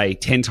just say,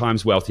 10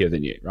 times wealthier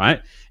than you, right?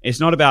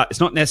 It's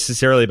not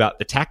necessarily about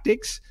the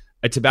tactics.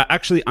 It's about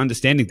actually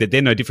understanding that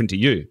they're no different to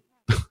you.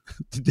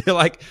 It's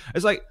like,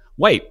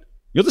 wait,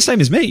 you're the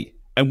same as me,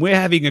 and we're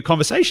having a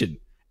conversation.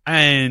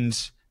 And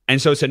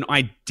so it's an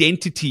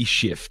identity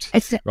shift,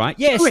 right?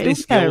 Yes,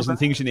 there's skills and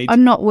things you need.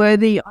 I'm not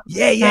worthy.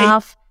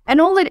 Enough.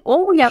 And all we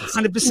have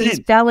 100%.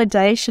 is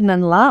validation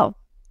and love.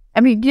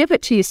 I mean, give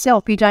it to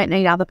yourself. You don't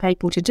need other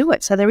people to do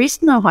it. So there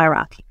is no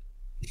hierarchy.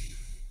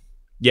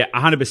 Yeah,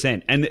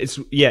 100%. And it's,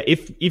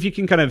 if you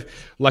can kind of,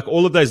 like,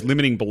 all of those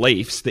limiting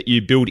beliefs that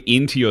you build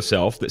into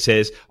yourself that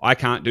says, I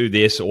can't do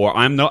this, or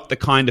I'm not the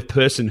kind of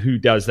person who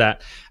does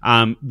that.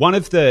 One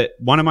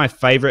of my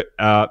favorite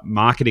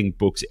marketing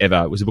books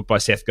ever was a book by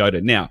Seth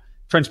Godin. Now,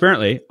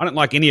 transparently, I don't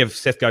like any of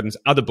Seth Godin's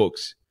other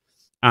books.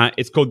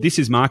 It's called This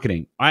Is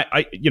Marketing.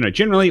 I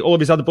generally all of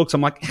his other books, I'm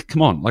like,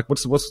 come on, like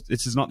what's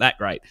this is not that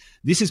great.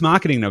 This Is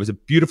Marketing, though, was a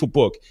beautiful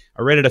book.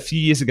 I read it a few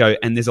years ago,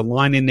 and there's a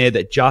line in there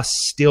that just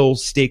still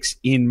sticks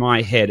in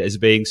my head as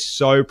being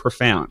so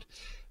profound.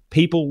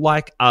 People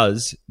like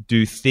us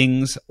do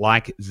things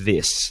like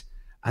this.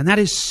 And that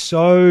is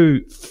so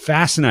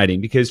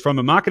fascinating, because from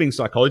a marketing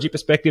psychology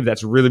perspective,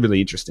 that's really,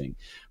 really interesting.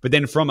 But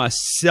then from a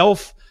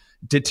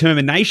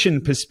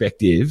self-determination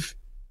perspective,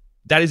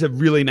 that is a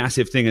really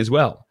massive thing as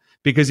well.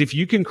 Because if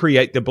you can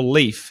create the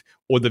belief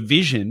or the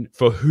vision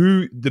for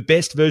who the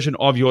best version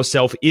of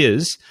yourself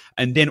is,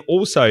 and then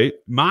also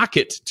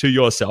market to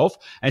yourself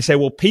and say,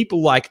 well,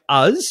 people like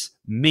us,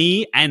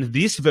 me and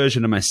this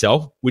version of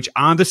myself, which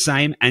are the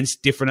same and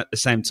different at the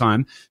same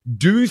time,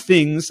 do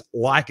things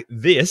like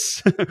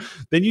this,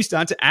 then you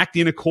start to act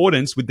in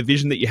accordance with the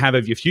vision that you have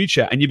of your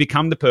future, and you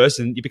become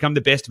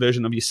the best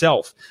version of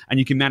yourself, and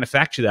you can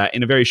manufacture that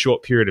in a very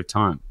short period of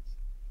time.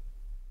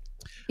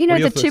 The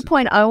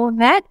 2.0 of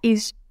that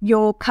is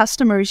your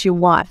customer is your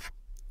wife.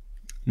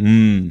 What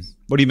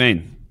do you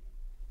mean?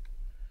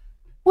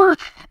 Well,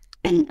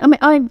 I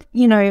mean,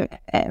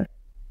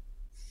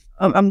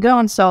 I'm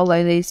going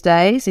solo these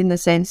days in the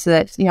sense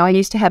that, I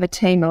used to have a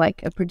team,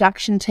 like a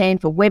production team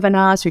for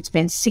webinars who'd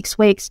spend 6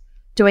 weeks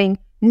doing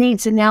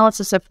needs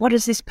analysis of what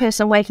is this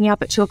person waking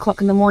up at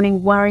 2:00 in the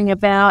morning worrying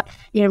about.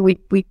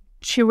 We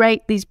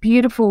curate these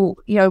beautiful,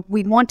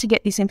 we want to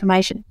get this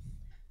information.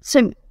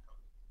 So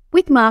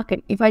with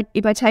marketing, if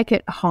I take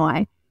it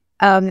high,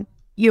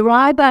 you're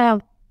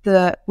either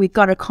we've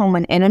got a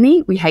common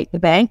enemy, we hate the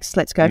banks,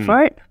 let's go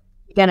for it.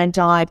 You're going to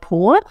die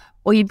poor,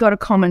 or you've got a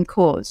common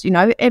cause.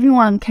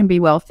 Everyone can be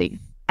wealthy.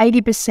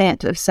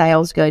 80% of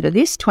sales go to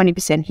this,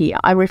 20% here.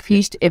 I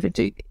refuse to ever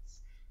do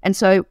this. And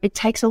so it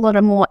takes a lot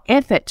of more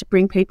effort to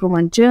bring people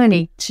on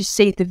journey to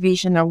see the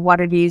vision of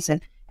what it is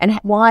and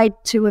why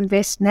to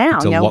invest now.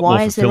 It's a lot why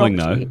more is there fulfilling,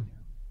 though.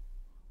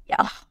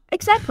 Yeah,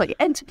 exactly.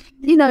 And,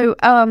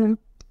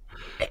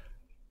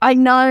 I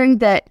know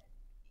that,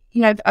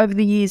 over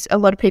the years, a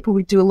lot of people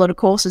would do a lot of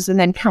courses and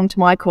then come to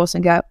my course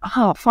and go,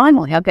 oh,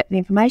 finally, I'll get the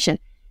information.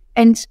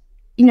 And,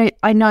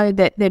 I know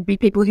that there'd be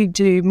people who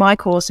do my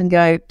course and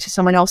go to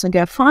someone else and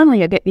go,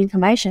 finally, I'll get the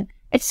information.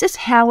 It's just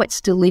how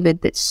it's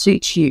delivered that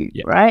suits you,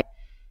 right?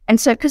 And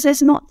so, because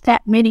there's not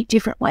that many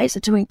different ways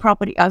of doing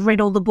property. I've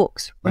read all the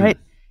books, right?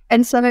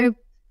 And so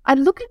I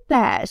look at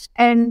that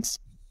and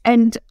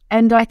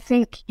I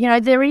think,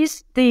 there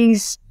is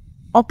these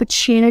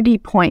opportunity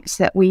points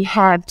that we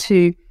have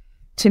to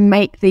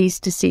make these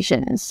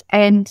decisions.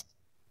 And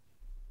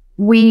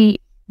we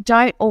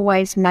don't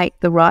always make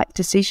the right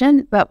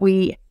decision, but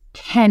we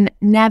can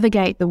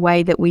navigate the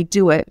way that we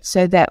do it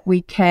so that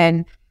we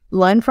can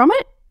learn from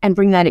it and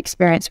bring that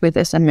experience with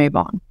us and move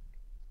on.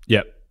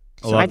 Yep.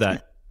 I love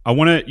that. I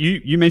want to,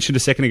 you mentioned a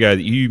second ago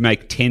that you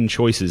make 10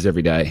 choices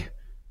every day.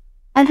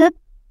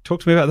 Talk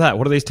to me about that.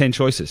 What are these 10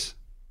 choices?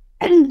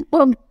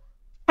 Well,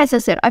 as I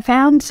said, I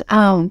found,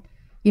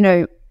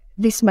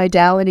 this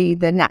modality,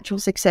 the natural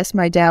success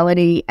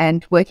modality,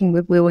 and working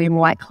with William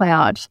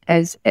Whitecloud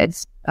as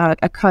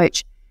a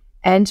coach.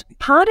 And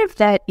part of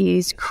that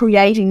is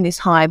creating this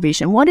higher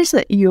vision. What is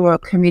it you are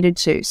committed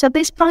to? So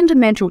there's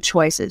fundamental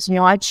choices.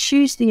 I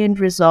choose the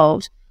end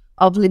result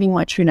of living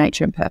my true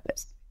nature and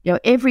purpose.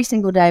 Every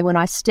single day when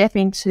I step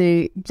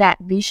into that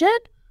vision,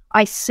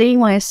 I see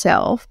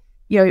myself,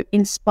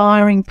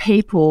 inspiring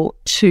people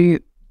to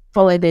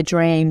follow their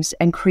dreams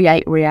and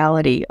create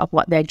reality of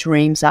what their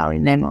dreams are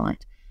in their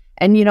mind.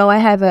 And, I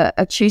have a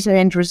choose the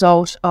end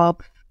result of,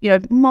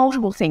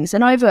 multiple things.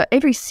 And over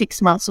every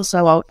 6 months or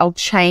so, I'll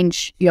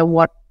change,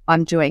 what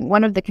I'm doing.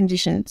 One of the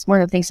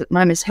things at the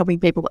moment is helping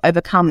people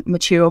overcome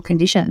material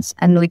conditions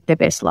and live their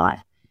best life.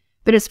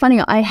 But it's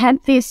funny, I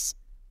had this,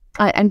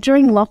 and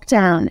during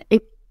lockdown,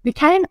 it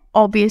became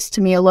obvious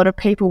to me a lot of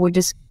people were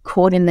just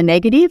caught in the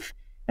negative.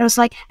 And I was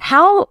like,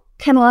 how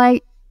can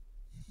I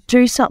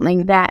do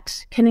something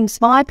that can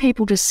inspire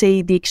people to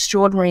see the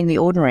extraordinary in the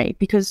ordinary?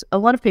 Because a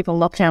lot of people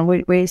in lockdown,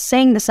 we're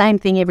seeing the same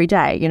thing every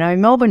day.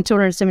 Melbourne,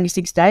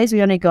 276 days,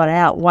 we only got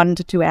out 1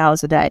 to 2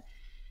 hours a day.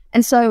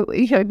 And so,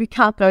 we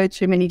can't go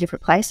to many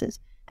different places.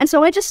 And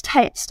so I just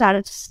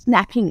started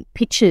snapping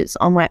pictures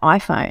on my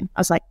iPhone. I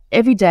was like,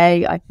 every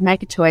day I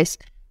make a choice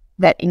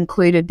that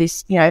included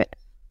this,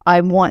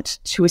 I want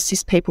to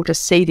assist people to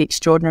see the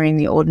extraordinary in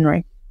the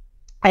ordinary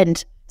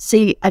and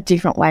see a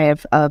different way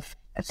of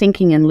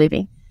thinking and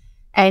living.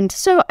 And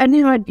so, and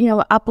then I'd,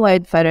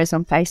 upload photos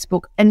on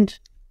Facebook. And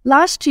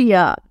last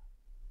year,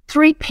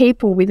 3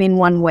 people within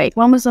 1 week,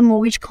 one was a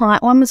mortgage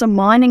client, one was a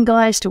mining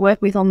guy I used to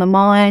work with on the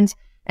mines,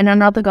 and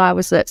another guy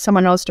was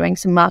someone else doing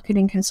some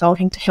marketing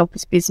consulting to help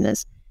his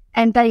business.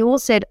 And they all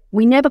said,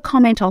 we never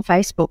comment on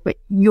Facebook, but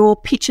your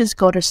pictures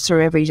got us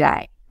through every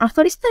day. I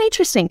thought, isn't that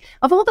interesting?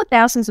 Of all the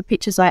thousands of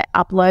pictures I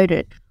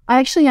uploaded, I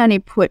actually only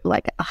put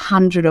like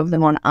 100 of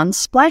them on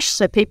Unsplash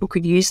so people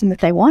could use them if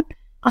they want.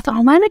 I thought,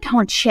 I'm going to go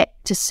and check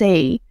to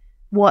see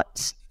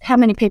how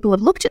many people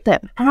have looked at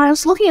them. And I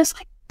was looking, it's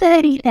like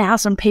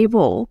 30,000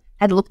 people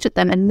had looked at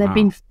them and there'd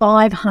been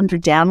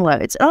 500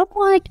 downloads. And I'm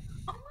like,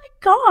 oh my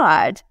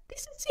God,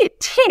 this is it,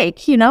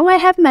 tech, I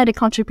have made a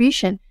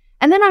contribution.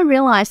 And then I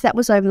realized that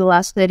was over the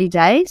last 30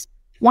 days,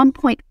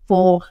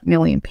 1.4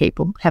 million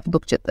people have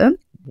looked at them.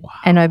 Wow.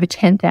 And over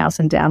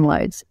 10,000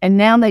 downloads. And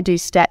now they do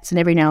stats, and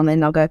every now and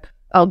then they'll go,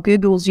 oh,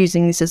 Google's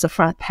using this as a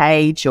front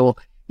page, or,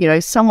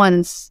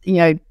 someone's,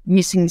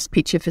 using this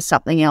picture for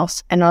something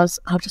else. And I was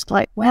just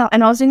like, wow.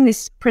 And I was in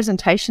this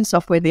presentation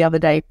software the other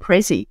day,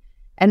 Prezi,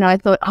 and I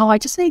thought, oh, I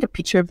just need a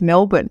picture of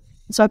Melbourne.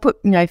 So I put,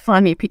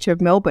 find me a picture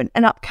of Melbourne,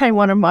 and up came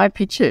one of my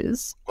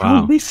pictures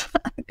from this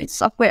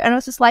software. And I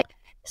was just like,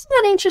 isn't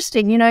that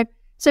interesting?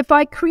 So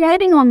by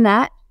creating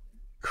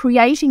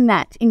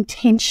that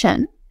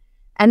intention,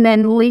 and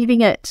then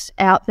leaving it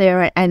out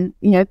there and,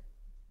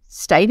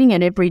 stating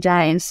it every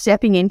day and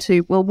stepping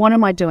into, well, what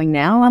am I doing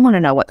now? I want to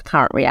know what the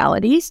current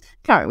reality is.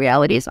 Current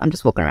reality is I'm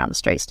just walking around the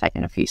streets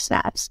taking a few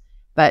snaps.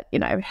 But,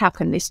 how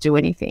can this do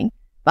anything?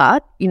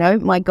 But,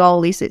 my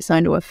goal is it's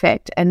going to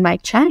affect and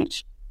make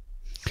change.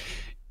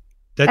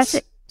 That's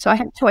it. So I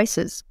have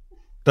choices.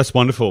 That's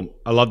wonderful.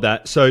 I love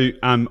that. So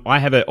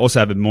I also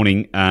have a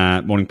morning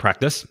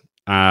practice.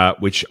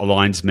 which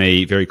aligns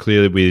me very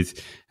clearly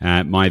with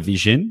my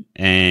vision,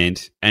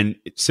 and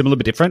similar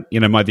but different.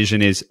 My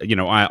vision is,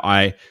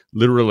 I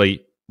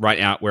literally write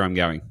out where I'm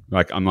going.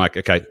 Like I'm like,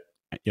 okay,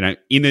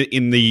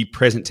 in the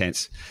present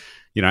tense,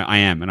 I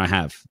am and I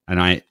have, and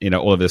I,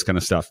 all of this kind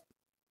of stuff.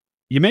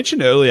 You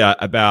mentioned earlier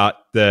about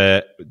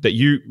that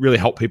you really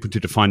help people to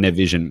define their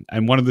vision.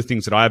 And one of the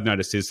things that I've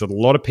noticed is that a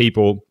lot of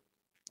people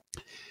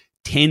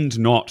tend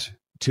not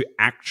to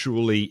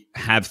actually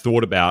have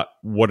thought about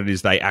what it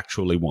is they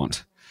actually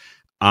want.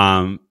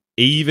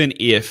 Even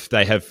if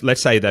they have,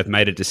 let's say they've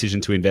made a decision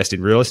to invest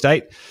in real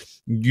estate,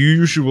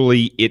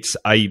 usually it's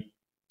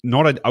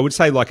not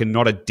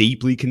a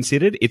deeply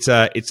considered. It's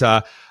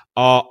I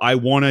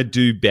want to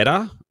do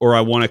better, or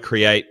I want to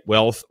create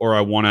wealth, or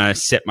I want to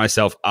set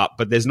myself up.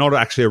 But there's not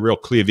actually a real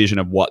clear vision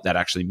of what that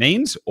actually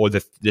means, or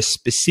the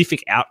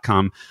specific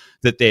outcome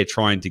that they're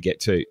trying to get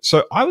to.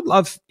 So I would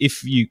love,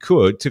 if you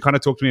could, to kind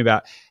of talk to me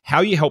about how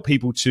you help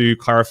people to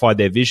clarify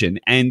their vision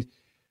and,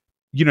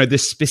 the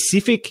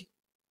specific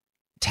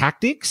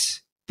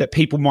tactics that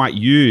people might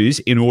use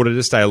in order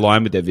to stay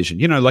aligned with their vision.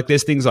 Like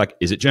there's things like,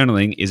 is it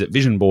journaling? Is it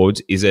vision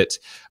boards? Is it,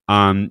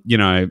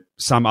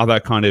 some other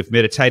kind of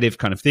meditative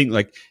kind of thing?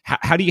 Like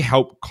how do you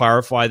help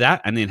clarify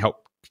that and then help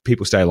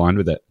people stay aligned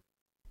with it?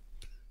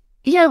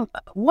 Yeah,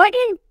 what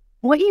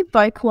you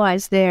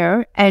vocalize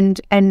there and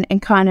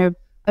kind of,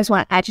 I just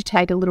want to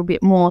agitate a little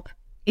bit more,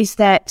 is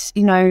that,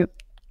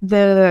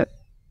 the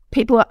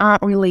people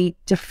aren't really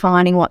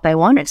defining what they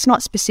want. It's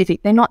not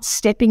specific. They're not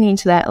stepping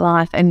into that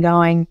life and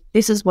going,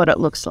 this is what it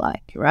looks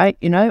like, right?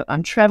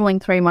 I'm traveling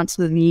 3 months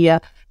of the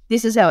year.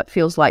 This is how it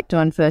feels like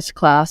doing first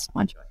class.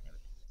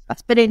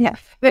 But anyhow,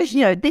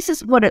 this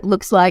is what it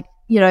looks like,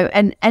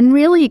 and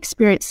really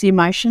experience the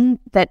emotion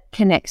that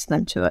connects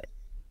them to it.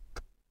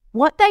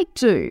 What they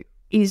do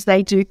is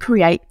they do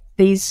create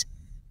these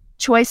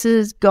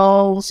choices,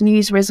 goals, New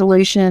Year's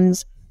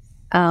resolutions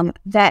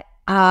that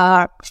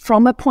are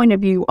from a point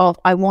of view of,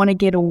 I want to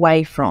get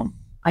away from.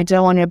 I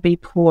don't want to be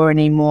poor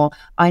anymore.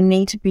 I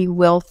need to be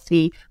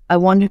wealthy. I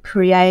want to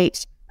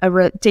create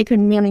a deep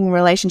and meaning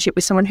relationship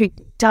with someone who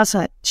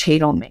doesn't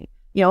cheat on me.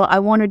 I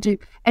want to do,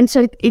 and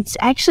so it's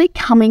actually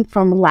coming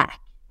from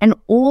lack. And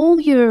all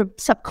your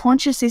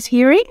subconscious is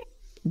hearing,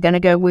 I'm going to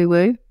go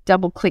woo-woo,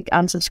 double click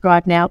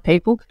unsubscribe now,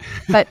 people.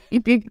 But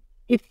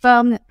if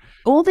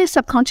all their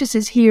subconscious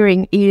is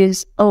hearing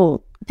is,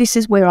 oh, this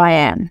is where I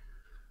am,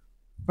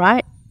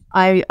 right?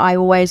 I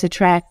always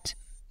attract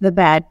the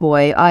bad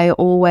boy. I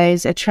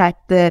always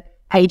attract the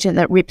agent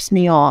that rips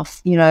me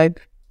off. It's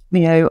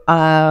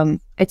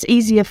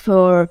easier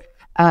for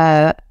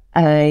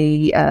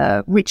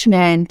a rich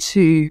man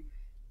to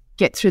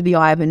get through the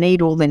eye of a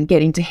needle than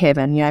get into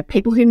heaven.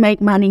 People who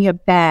make money are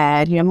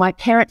bad. My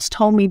parents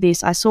told me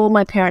this. I saw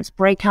my parents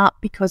break up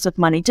because of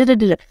money.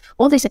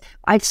 All this.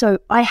 So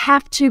I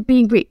have to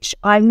be rich.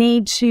 I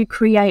need to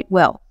create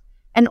wealth.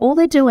 And all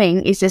they're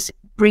doing is just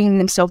bringing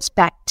themselves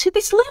back to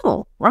this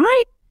level,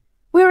 right?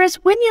 Whereas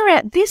when you're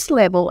at this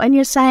level and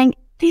you're saying,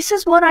 this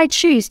is what I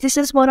choose, this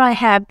is what I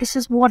have, this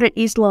is what it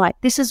is like,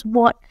 this is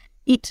what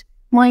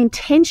my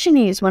intention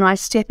is when I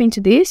step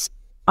into this,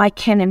 I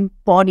can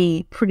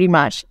embody pretty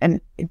much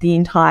the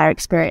entire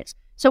experience.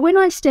 So when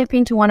I step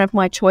into one of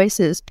my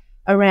choices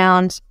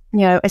around,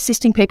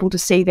 assisting people to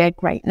see their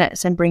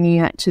greatness and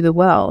bringing that to the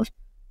world,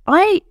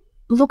 I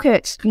look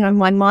at,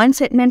 my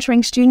mindset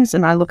mentoring students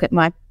and I look at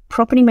my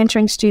property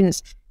mentoring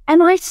students,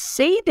 and I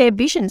see their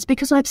visions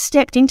because I've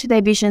stepped into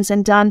their visions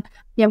and done,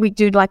 we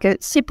do like a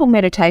simple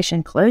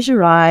meditation, close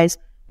your eyes,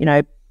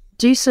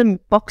 do some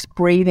box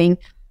breathing.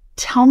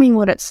 Tell me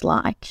what it's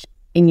like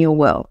in your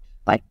world.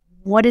 Like,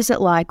 what is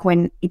it like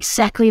when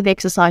exactly the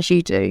exercise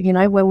you do,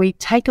 when we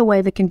take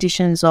away the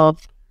conditions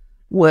of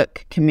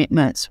work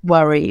commitments,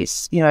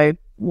 worries,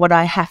 what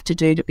I have to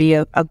do to be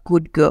a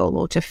good girl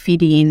or to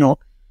fit in, or,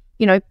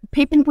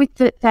 people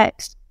with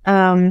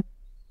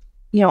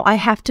I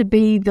have to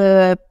be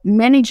the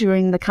manager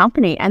in the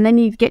company. And then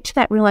you get to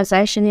that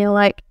realization, you're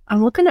like,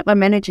 I'm looking at my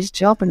manager's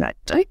job and I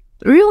don't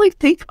really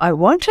think I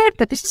want it,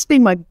 but this has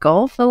been my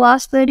goal for the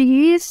last 30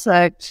 years.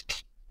 So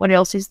what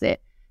else is there?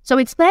 So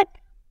it's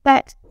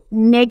that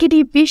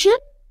negative vision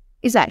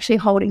is actually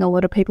holding a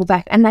lot of people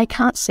back, and they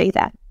can't see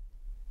that.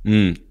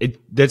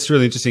 That's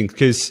really interesting,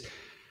 because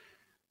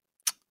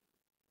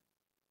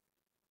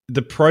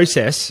the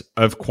process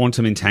of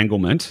quantum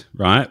entanglement,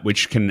 right,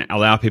 which can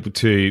allow people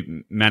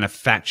to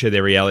manufacture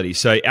their reality.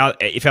 So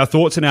if our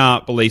thoughts and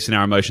our beliefs and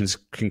our emotions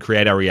can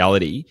create our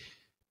reality,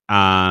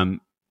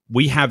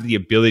 we have the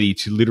ability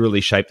to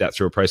literally shape that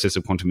through a process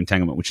of quantum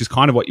entanglement, which is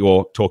kind of what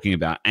you're talking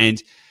about.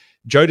 And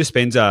Joe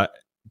Dispenza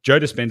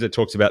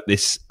talks about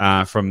this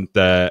I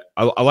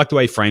like the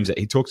way he frames it.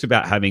 He talks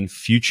about having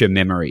future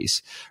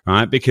memories,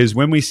 right? Because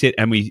when we sit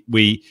and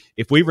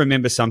if we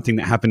remember something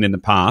that happened in the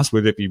past,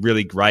 whether it be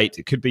really great,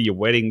 it could be your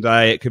wedding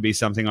day, it could be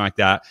something like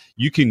that,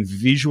 you can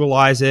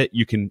visualize it,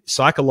 you can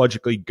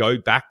psychologically go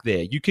back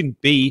there. You can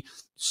be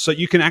So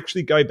you can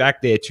actually go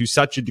back there to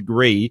such a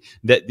degree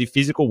that the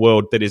physical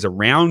world that is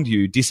around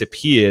you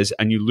disappears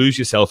and you lose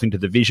yourself into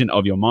the vision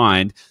of your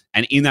mind.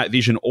 And in that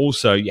vision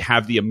also, you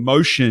have the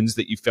emotions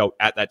that you felt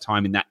at that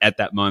time at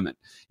that moment.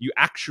 You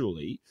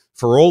actually,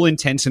 for all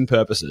intents and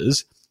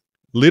purposes,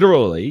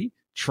 literally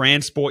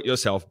transport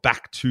yourself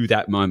back to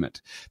that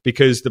moment,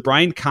 because the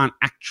brain can't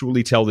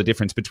actually tell the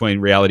difference between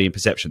reality and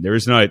perception.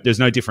 There's no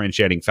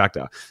differentiating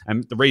factor.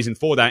 And the reason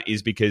for that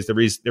is because there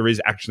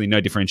is actually no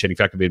differentiating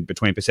factor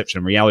between perception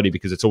and reality,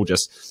 because it's all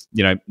just,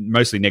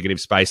 mostly negative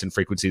space and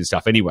frequency and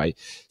stuff anyway.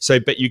 So,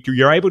 but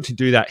you're able to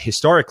do that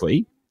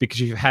historically, because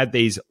you've had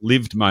these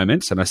lived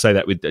moments, and I say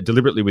that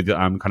deliberately with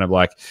kind of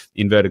like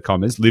inverted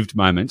commas, lived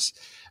moments,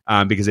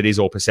 because it is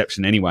all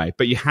perception anyway.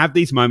 But you have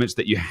these moments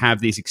that you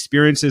have these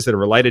experiences that are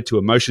related to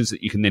emotions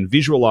that you can then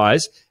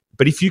visualize.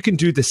 But if you can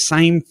do the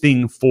same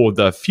thing for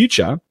the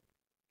future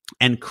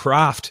and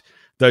craft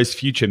those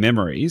future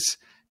memories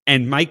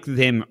and make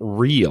them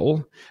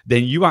real,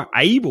 then you are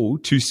able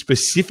to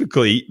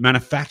specifically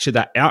manufacture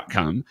that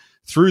outcome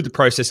through the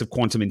process of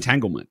quantum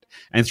entanglement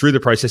and through the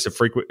process of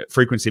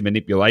frequency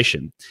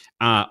manipulation.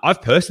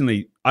 I've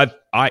personally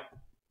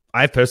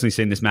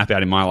seen this map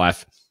out in my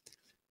life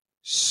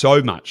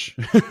so much.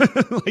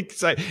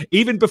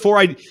 Even before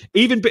I knew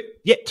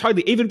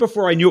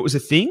it was a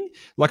thing.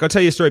 Like, I'll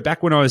tell you a story.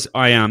 Back when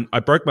I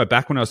broke my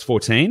back when I was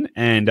 14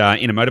 and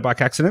in a motorbike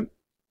accident.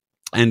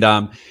 And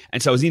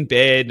so I was in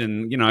bed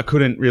and, I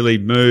couldn't really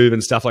move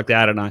and stuff like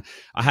that. And I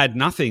had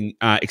nothing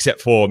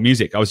except for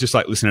music. I was just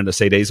like listening to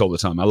CDs all the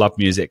time. I love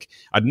music.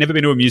 I'd never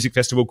been to a music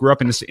festival, grew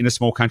up in a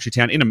small country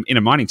town, in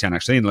a mining town,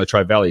 actually, in the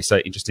Latrobe Valley. So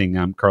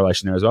interesting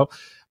correlation there as well.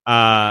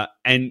 But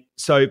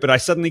I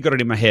suddenly got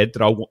it in my head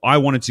that I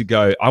wanted to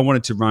go. I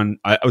wanted to run.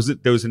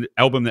 There was an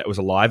album that was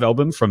a live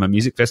album from a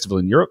music festival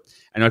in Europe,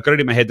 and I got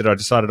it in my head that I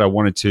decided I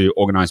wanted to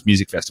organize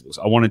music festivals.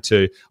 I wanted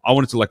to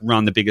like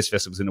run the biggest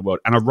festivals in the world,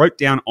 and I wrote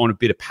down on a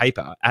bit of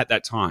paper at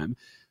that time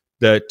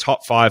the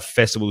top 5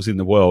 festivals in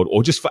the world,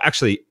 or just for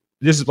actually.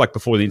 This is like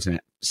before the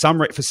internet.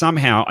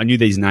 Somehow I knew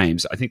these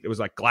names. I think there was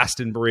like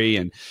Glastonbury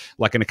and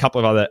a couple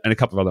of other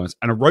ones,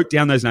 and I wrote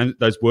down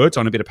those words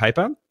on a bit of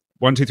paper.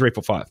 1, 2, 3,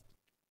 4, 5.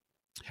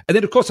 And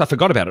then, of course, I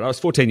forgot about it. I was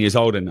 14 years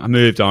old and I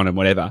moved on and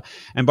whatever.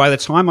 And by the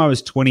time I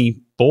was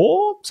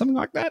 24, something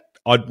like that,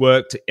 I'd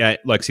worked at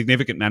like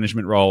significant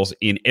management roles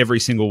in every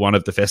single one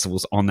of the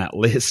festivals on that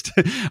list.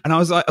 And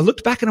I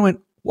looked back and I went,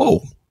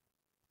 whoa,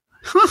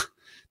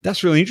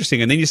 that's really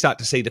interesting. And then you start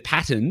to see the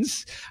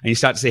patterns and you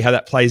start to see how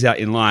that plays out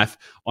in life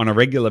on a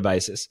regular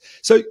basis.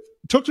 So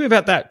talk to me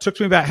about that. Talk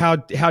to me about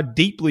how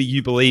deeply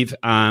you believe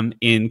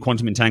in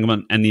quantum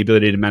entanglement and the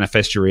ability to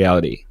manifest your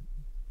reality.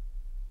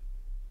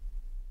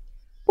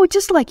 Well,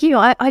 just like you,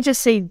 I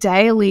just see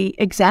daily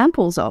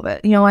examples of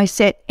it. I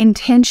set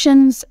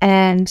intentions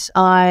and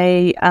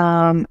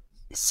I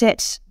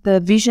set the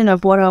vision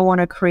of what I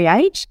want to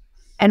create,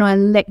 and I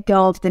let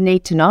go of the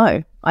need to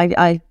know.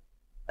 I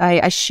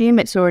assume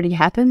it's already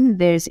happened.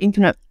 There's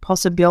infinite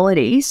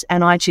possibilities,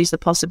 and I choose the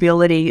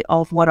possibility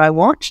of what I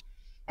want.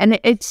 And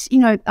it's,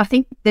 I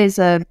think there's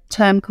a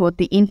term called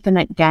the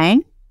infinite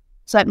game.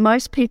 So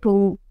most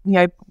people,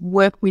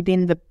 work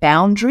within the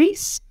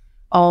boundaries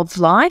of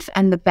life,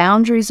 and the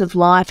boundaries of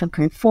life and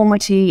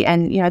conformity,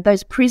 and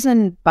those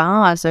prison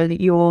bars are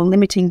your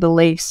limiting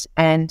beliefs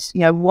and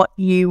what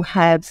you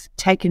have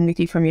taken with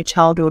you from your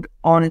childhood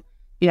on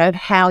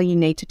how you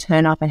need to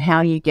turn up and how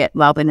you get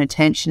love and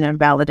attention and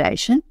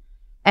validation.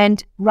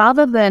 And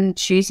rather than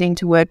choosing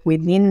to work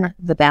within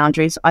the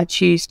boundaries, I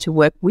choose to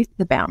work with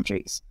the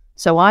boundaries.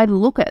 So I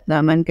look at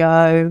them and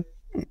go,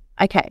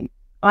 okay,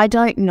 I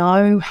don't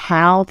know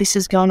how this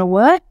is going to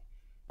work,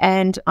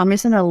 and I'm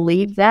just going to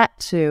leave that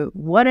to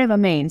whatever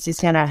means is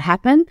going to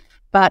happen,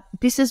 but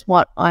this is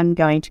what I'm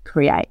going to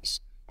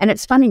create. And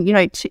it's funny,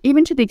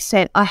 even to the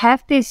extent I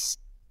have this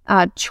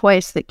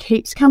choice that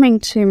keeps coming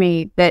to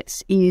me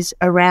that is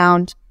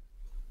around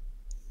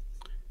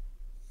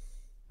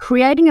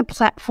creating a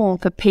platform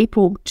for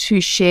people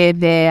to share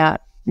their,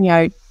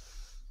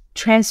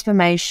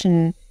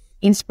 transformation,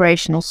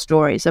 inspirational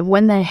stories of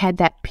when they had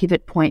that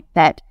pivot point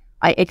that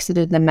I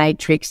exited the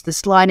matrix, the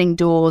sliding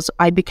doors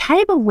I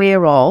became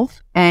aware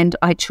of and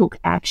I took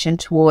action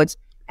towards,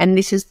 and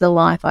this is the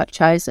life I've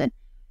chosen.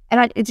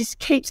 And it just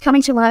keeps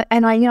coming to life.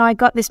 And I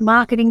got this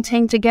marketing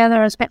team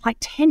together. I spent like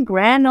 10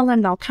 grand on it,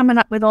 and I was coming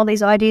up with all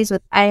these ideas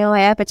with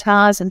AI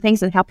avatars and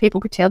things and how people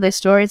could tell their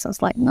stories. I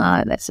was like,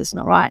 no, that's just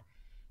not right.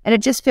 And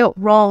it just felt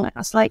wrong. And I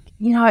was like,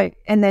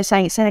 and they're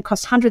saying it's going to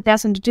cost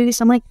 $100,000 to do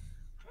this. I'm like,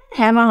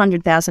 I don't have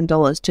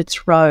 $100,000 to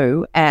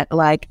throw at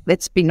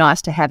let's be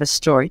nice to have a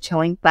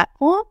storytelling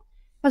platform.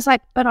 I was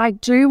like, but I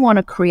do want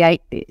to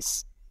create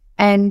this.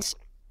 And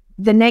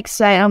the next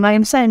day,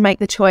 I'm saying make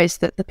the choice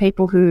that the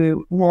people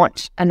who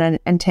want an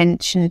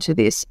intention to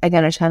this are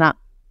going to turn up.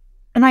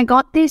 And I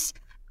got this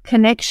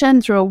connection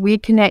through a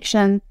weird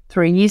connection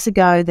 3 years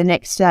ago the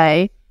next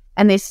day.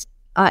 And this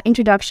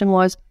introduction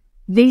was,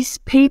 these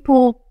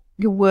people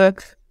who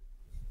work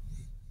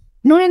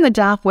not in the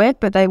dark web,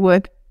 but they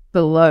work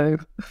below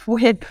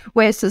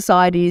where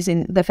society is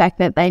in the fact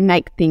that they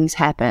make things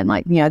happen.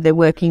 Like, they're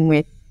working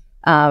with,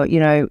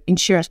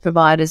 insurance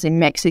providers in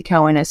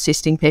Mexico and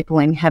assisting people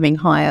in having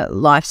higher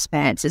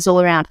lifespans. It's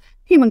all around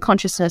human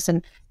consciousness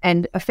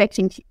and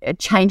affecting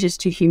changes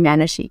to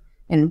humanity,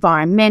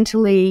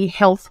 environmentally,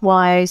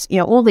 health-wise,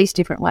 all these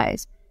different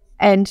ways.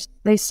 And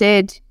they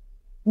said,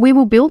 we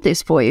will build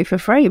this for you for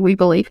free. We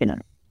believe in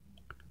it.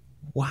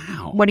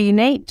 Wow. What do you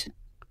need?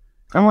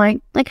 I'm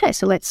like, okay,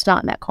 so let's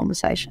start that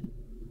conversation.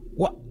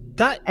 What?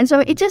 That? And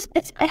so it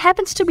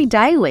happens to be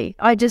daily.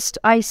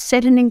 I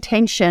set an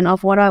intention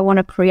of what I want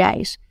to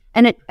create,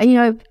 and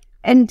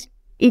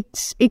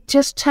it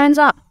just turns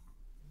up.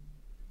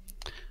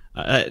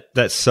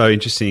 That's so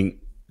interesting.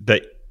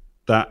 That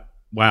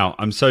wow,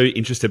 I'm so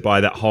interested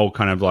by that whole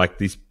kind of like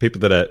these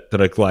people that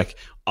are like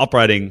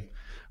operating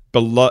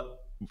below.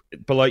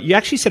 You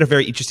actually said a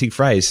very interesting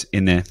phrase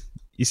in there.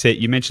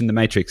 You mentioned the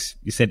matrix.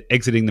 You said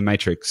exiting the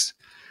matrix.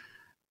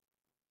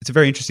 It's a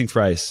very interesting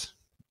phrase.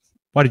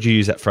 Why did you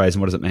use that phrase,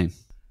 and what does it mean?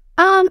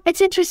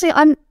 It's interesting.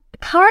 I'm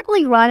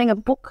currently writing a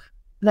book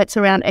that's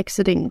around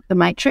exiting the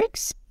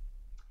matrix.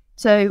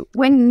 So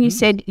when you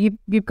said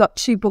you've got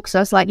 2 books, I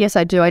was like, yes,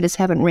 I do. I just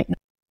haven't written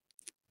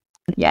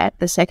it yet,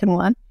 the second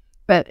one.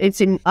 But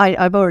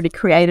I've already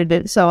created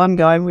it, so I'm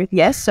going with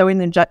yes. So in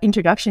the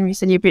introduction, you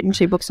said you've written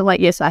 2 books. I'm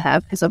like, yes, I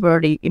have, because I've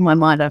already, in my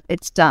mind,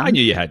 it's done. I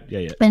knew you had.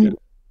 Yeah. And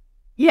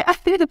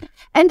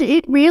and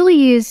it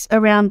really is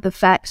around the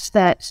fact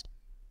that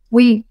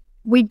we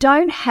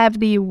don't have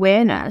the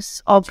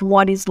awareness of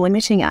what is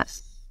limiting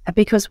us,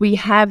 because we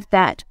have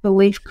that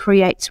belief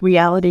creates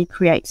reality,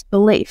 creates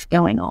belief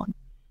going on.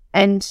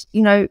 And,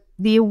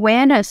 the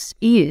awareness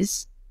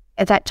is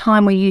at that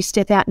time where you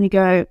step out and you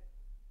go,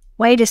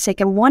 wait a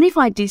second, what if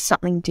I did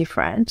something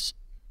different?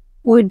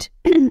 Would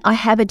I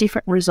have a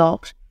different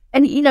result?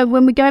 And,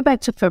 when we go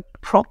back to for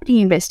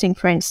property investing,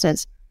 for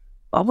instance,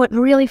 what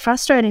really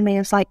frustrated me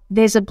is like,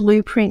 there's a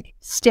blueprint,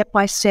 step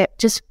by step,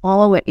 just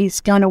follow it, it's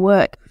going to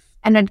work.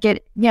 And I'd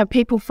get,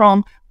 people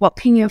from what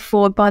can you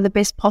afford, buy the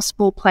best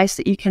possible place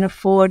that you can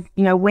afford,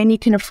 when you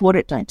can afford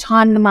it, don't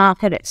time the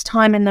market, it's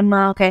time in the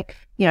market,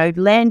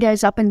 land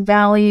goes up in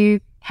value,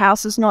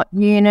 houses, not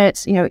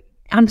units,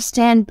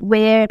 understand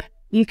where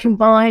you can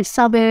buy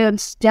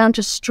suburbs down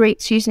to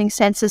streets using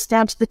census,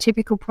 down to the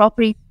typical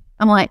property.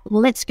 I'm like,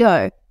 let's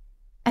go.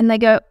 And they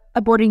go,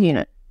 I bought a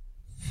unit.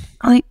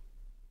 I'm like,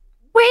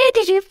 where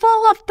did you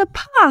fall off the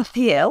path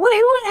here?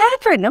 What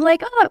happened? I'm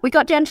like, we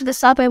got down to the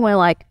suburb and we're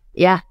like,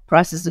 yeah,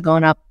 prices have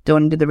gone up,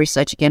 did the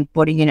research again,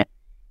 bought a unit.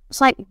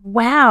 It's like,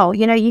 wow,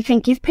 you can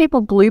give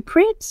people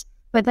blueprints,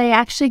 but they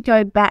actually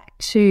go back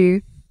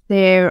to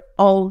their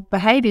old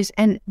behaviors,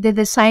 and they're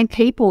the same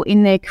people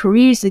in their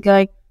careers that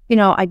go,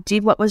 I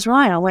did what was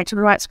right. I went to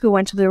the right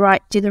school, did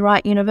the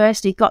right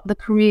university, got the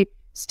career,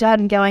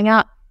 started going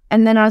up.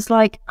 And then I was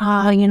like,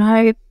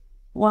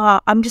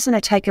 well, I'm just going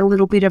to take a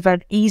little bit of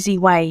an easy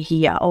way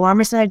here, or I'm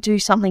just going to do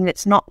something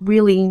that's not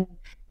really,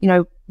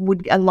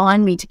 would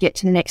align me to get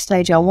to the next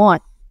stage I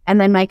want.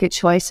 And they make a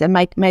choice and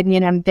make maybe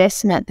an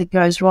investment that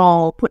goes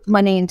wrong, or put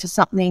money into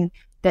something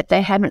that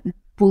they haven't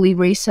fully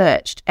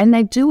researched, and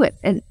they do it.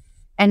 And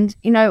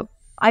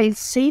I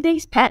see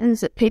these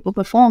patterns that people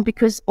perform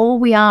because all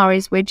we are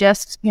is we're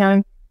just,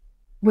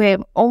 we're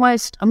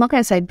almost, I'm not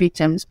going to say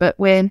victims, but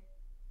we're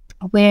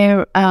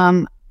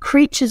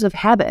creatures of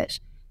habit,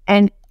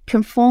 and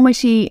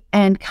conformity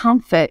and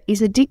comfort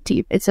is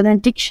addictive. It's an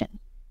addiction.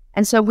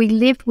 And so we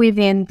live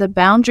within the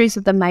boundaries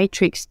of the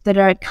matrix that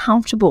are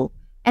comfortable,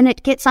 and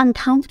it gets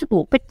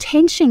uncomfortable. But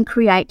tension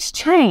creates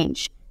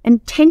change,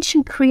 and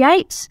tension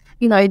creates,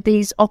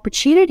 these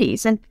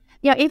opportunities. And,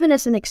 even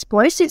as an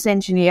explosives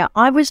engineer,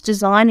 I was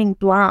designing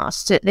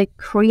blasts that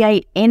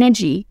create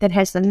energy that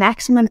has the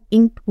maximum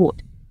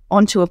input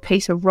onto a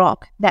piece of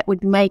rock that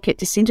would make it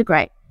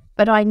disintegrate.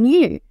 But I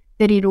knew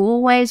that it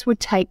always would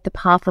take the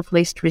path of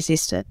least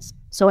resistance.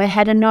 So I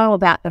had to know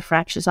about the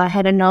fractures. I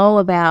had to know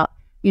about,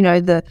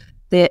 the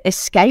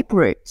escape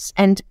routes.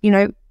 And,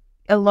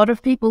 a lot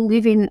of people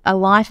live in a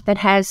life that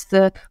has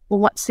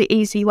what's the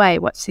easy way?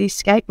 What's the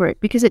escape route?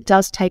 Because it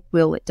does take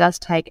will, it does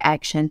take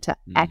action to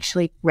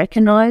actually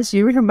recognize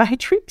you're in a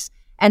matrix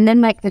and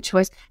then make the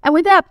choice. And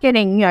without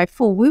getting,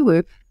 full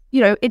woo-woo,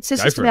 it's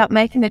just about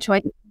making the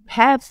choice.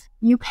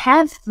 You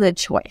have the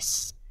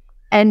choice.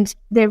 And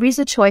there is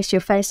a choice you're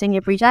facing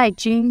every day.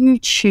 Do you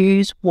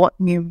choose what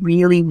you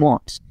really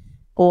want?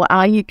 Or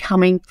are you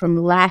coming from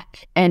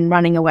lack and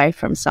running away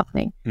from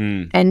something?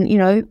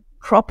 And,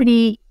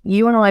 property,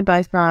 you and I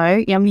both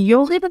know,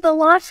 you're living the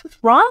life of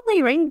Riley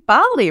in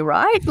Bali,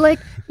 right? Like,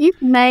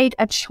 you've made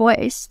a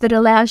choice that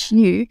allows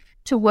you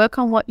to work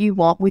on what you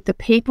want with the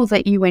people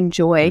that you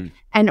enjoy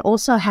and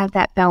also have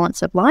that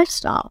balance of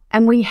lifestyle.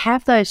 And we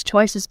have those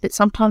choices, but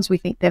sometimes we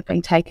think they've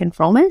been taken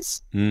from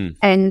us.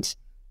 And,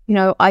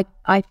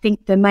 I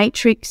think the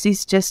matrix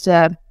is just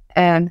a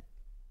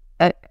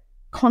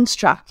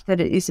construct that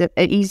is an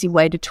easy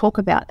way to talk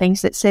about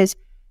things that says,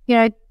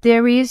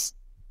 there is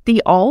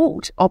the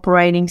old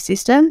operating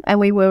system, and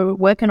we were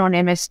working on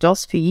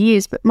MS-DOS for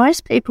years, but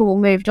most people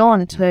moved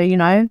on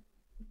to,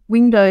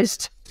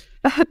 Windows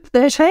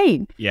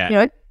 13. Yeah. You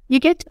know, you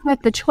get to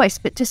have the choice,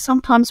 but just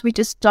sometimes we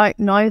just don't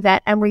know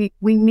that, and we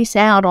miss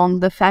out on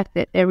the fact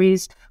that there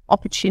is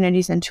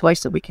opportunities and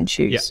choice that we can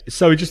choose. Yeah,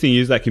 so interesting to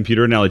use that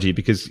computer analogy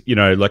because, you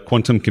know, like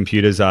quantum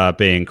computers are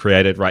being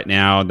created right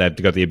now. They've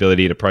got the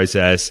ability to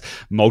process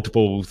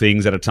multiple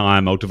things at a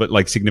time,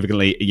 like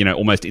significantly, you know,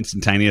 almost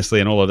instantaneously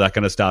and all of that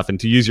kind of stuff. And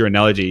to use your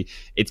analogy,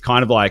 it's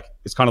kind of like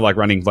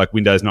running like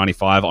Windows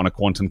 95 on a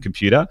quantum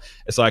computer.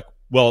 It's like,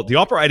 well, the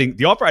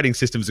operating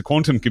system is a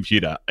quantum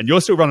computer, and you're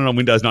still running on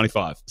Windows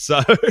 95.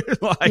 So,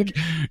 like,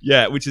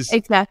 yeah, which is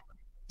exactly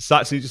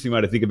such an interesting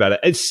way to think about it.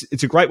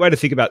 It's a great way to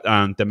think about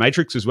the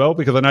Matrix as well,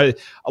 because I know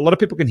a lot of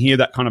people can hear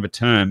that kind of a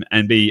term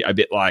and be a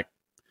bit like,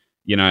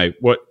 you know,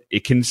 what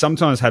it can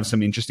sometimes have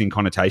some interesting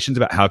connotations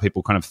about how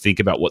people kind of think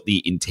about what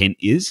the intent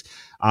is.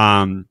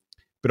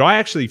 But I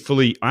actually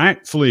fully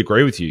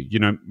agree with you. You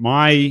know,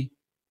 my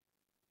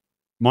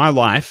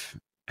life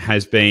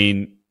has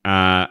been.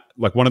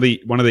 Like one of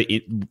the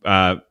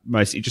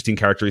most interesting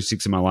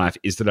characteristics of my life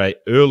is that I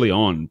early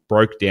on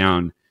broke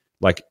down,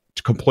 like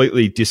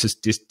completely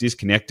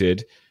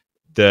disconnected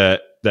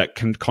that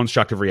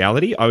construct of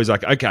reality. I was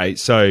like, okay,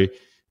 so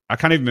I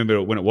can't even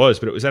remember when it was,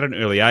 but it was at an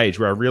early age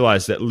where I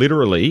realized that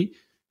literally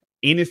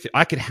anything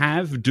I could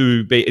have,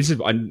 do, be.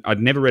 I'd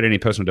never read any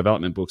personal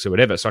development books or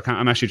whatever, so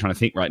I'm actually trying to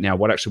think right now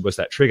what actually was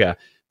that trigger.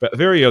 But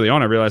very early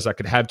on, I realized I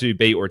could have, do,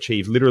 be, or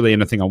achieve literally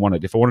anything I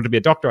wanted. If I wanted to be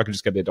a doctor, I could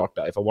just go be a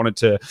doctor. If I wanted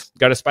to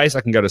go to space,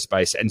 I can go to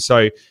space. And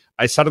so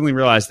I suddenly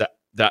realized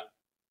that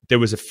there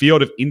was a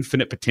field of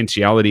infinite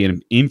potentiality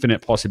and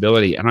infinite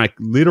possibility, and I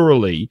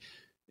literally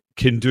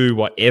can do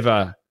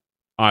whatever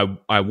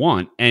I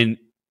want. And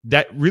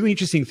that really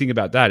interesting thing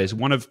about that is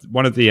one of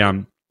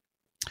the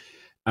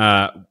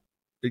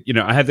you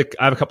know, I have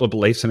a couple of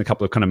beliefs and a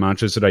couple of kind of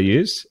mantras that I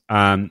use.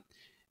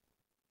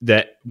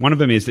 That one of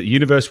them is that the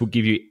universe will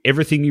give you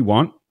everything you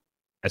want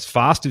as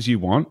fast as you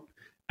want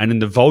and in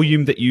the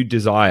volume that you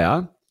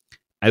desire,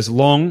 as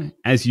long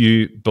as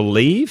you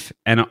believe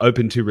and are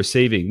open to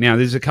receiving. Now,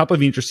 there's a couple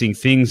of interesting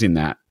things in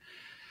that,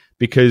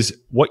 because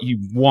what you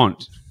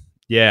want,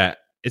 that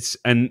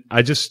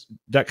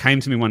came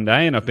to me one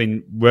day, and I've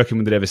been working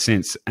with it ever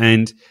since.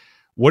 And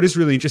what is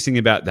really interesting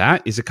about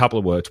that is a couple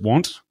of words: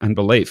 want and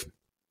believe.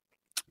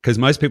 Because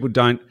most people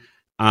don't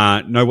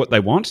know what they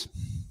want,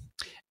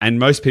 and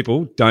most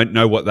people don't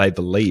know what they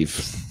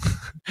believe.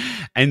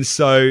 And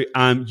so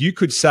you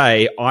could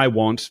say, I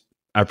want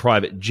a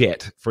private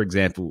jet, for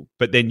example,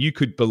 but then you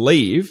could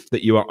believe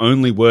that you are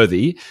only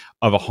worthy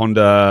of a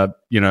Honda,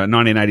 you know,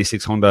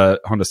 1986 Honda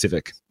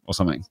Civic or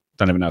something.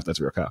 Don't even know if that's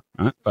a real car,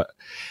 right?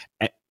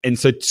 And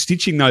so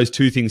stitching those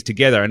two things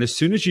together, and as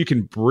soon as you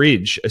can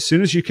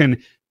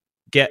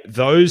get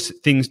those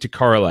things to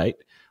correlate,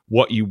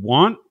 what you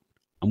want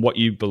and what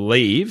you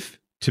believe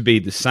to be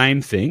the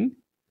same thing,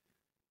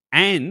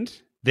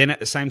 and then at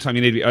the same time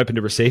you need to be open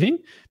to receiving,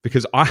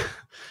 because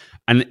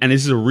and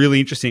this is a really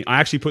interesting, I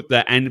actually put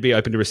the and be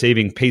open to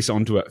receiving piece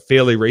onto it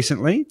fairly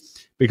recently,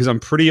 because I'm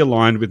pretty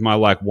aligned with my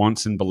like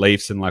wants and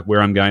beliefs and like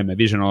where I'm going, my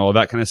vision, all of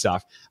that kind of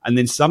stuff. And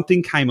then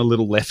something came a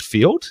little left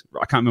field.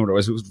 I can't remember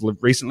what it was. It was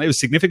recently. It was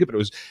significant, but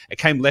it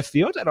came left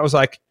field, and I was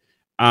like,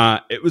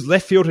 it was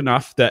left field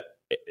enough that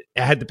it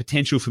had the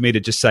potential for me to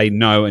just say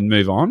no and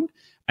move on.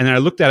 And then I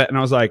looked at it and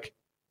I was like,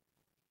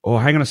 oh,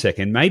 hang on a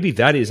second. Maybe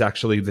that is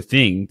actually the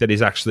thing that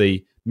is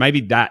actually, maybe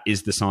that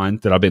is the sign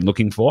that I've been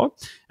looking for.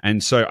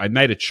 And so I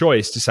made a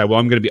choice to say, well,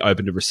 I'm going to be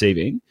open to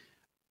receiving.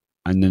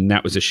 And then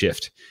that was a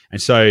shift.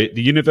 And so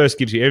the universe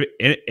gives you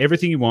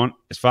everything you want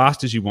as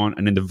fast as you want,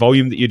 and in the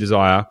volume that you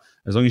desire,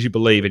 as long as you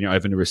believe and you're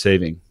open to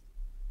receiving.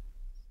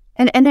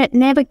 And it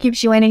never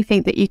gives you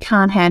anything that you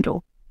can't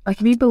handle. Like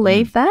if you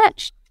believe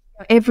that,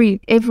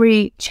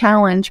 every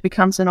challenge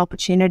becomes an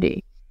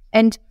opportunity.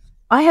 And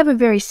I have a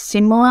very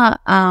similar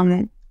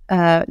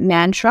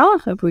mantra,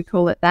 if we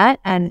call it that,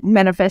 and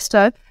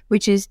manifesto,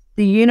 which is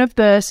the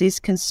universe is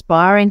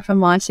conspiring for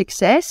my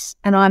success,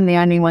 and I'm the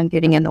only one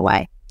getting in the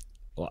way.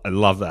 Well, I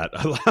love that.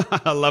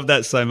 I love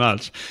that so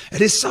much.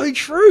 It is so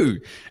true.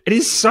 It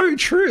is so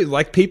true.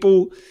 Like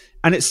people,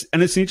 and it's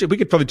interesting. We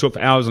could probably talk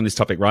for hours on this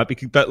topic, right?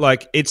 But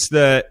like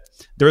there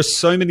are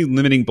so many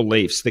limiting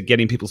beliefs that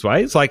get in people's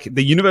way. It's like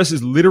the universe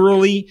is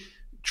literally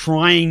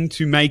trying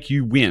to make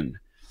you win.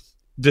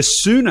 The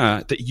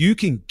sooner that you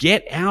can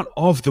get out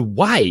of the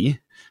way,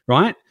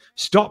 right?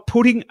 Stop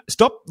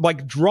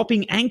like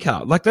dropping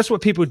anchor. Like that's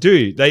what people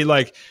do.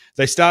 The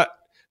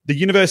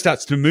universe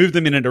starts to move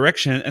them in a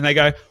direction, and they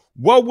go,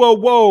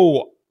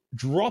 whoa,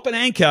 drop an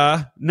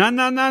anchor. No.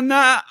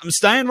 I'm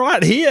staying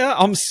right here.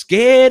 I'm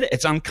scared.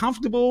 It's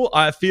uncomfortable.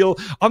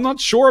 I'm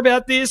not sure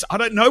about this. I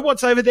don't know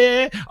what's over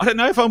there. I don't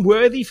know if I'm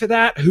worthy for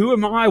that. Who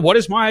am I? What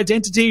is my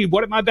identity?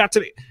 What am I about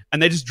to be?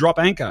 And they just drop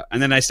anchor,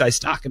 and then they stay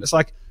stuck. And it's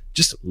like,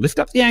 just lift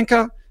up the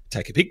anchor,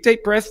 take a big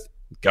deep breath,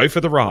 go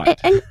for the ride.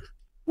 And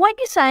what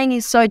you're saying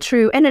is so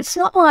true. And it's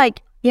not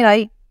like, you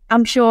know,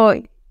 I'm sure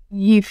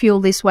you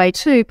feel this way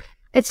too.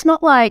 It's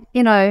not like,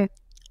 you know,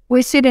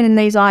 we're sitting in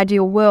these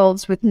ideal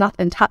worlds with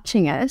nothing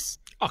touching us.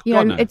 Oh, you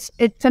God, know,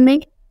 no. for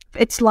me,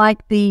 it's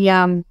like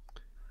the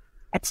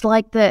it's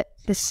like the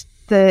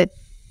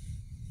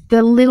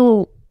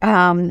little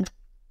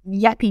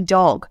yappy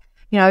dog.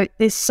 You know,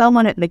 there's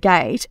someone at the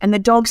gate and the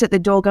dog's at the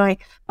door going,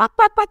 bark,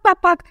 bark, bark,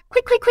 bark, bark,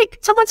 quick, quick, quick,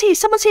 someone's here,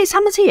 someone's here,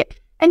 someone's here.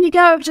 And you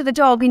go over to the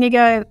dog and you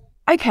go,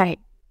 okay,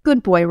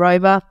 good boy,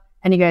 Rover.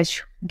 And he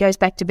goes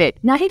back to bed.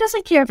 Now, he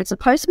doesn't care if it's a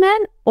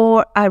postman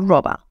or a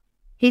robber.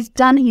 He's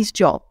done his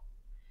job.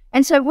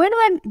 And so when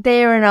I'm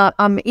there and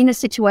I'm in a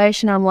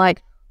situation, I'm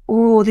like,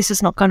 oh, this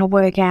is not going to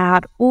work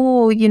out.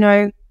 Oh, you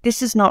know,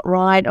 this is not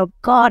right. Oh,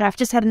 God, I've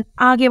just had an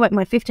argument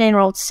with my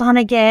 15-year-old son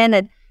again.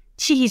 And,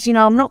 geez, you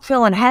know, I'm not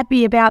feeling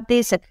happy about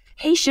this. And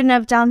he shouldn't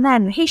have done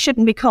that. And he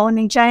shouldn't be calling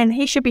me Jane.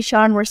 He should be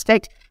showing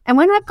respect. And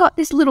when I've got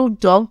this little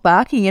dog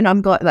barking and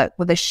I've got like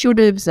the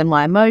should-haves and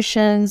my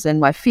emotions and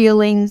my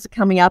feelings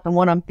coming up and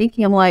what I'm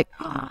thinking, I'm like,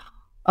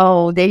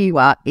 oh, there you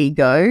are,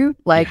 ego.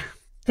 Like,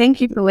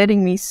 thank you for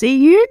letting me see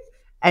you.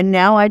 And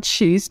now I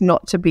choose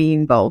not to be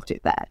involved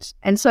in that.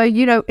 And so,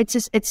 you know, it's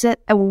that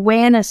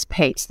awareness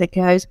piece that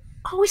goes,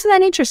 oh, isn't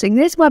that interesting?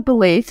 There's my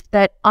belief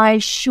that I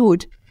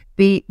should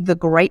be the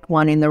great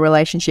one in the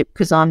relationship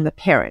because I'm the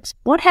parent.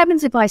 What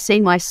happens if I see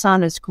my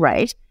son as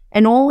great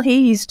and all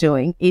he is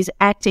doing is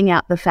acting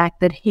out the fact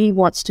that he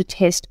wants to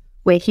test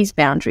where his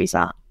boundaries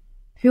are?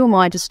 Who am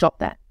I to stop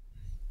that?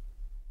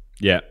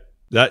 Yeah,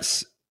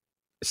 that's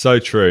so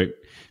true.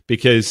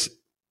 Because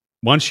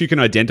once you can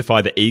identify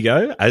the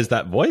ego as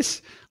that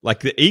voice,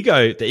 like the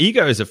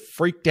ego is a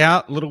freaked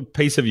out little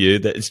piece of you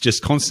that is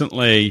just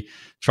constantly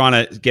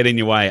trying to get in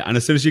your way. And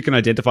as soon as you can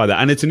identify that,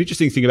 and it's an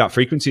interesting thing about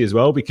frequency as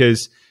well,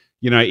 because,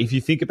 you know, if you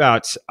think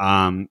about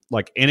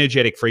like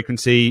energetic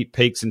frequency,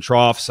 peaks and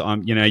troughs,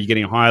 you know, you're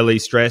getting highly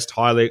stressed,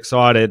 highly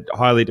excited,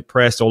 highly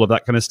depressed, all of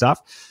that kind of stuff.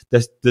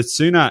 The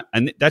sooner,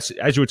 and that's,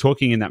 as you were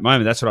talking in that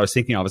moment, that's what I was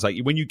thinking. I was like,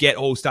 when you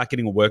start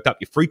getting all worked up,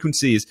 your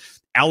frequency is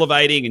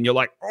elevating and you're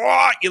like,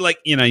 oh, you're like,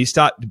 you know, you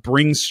start to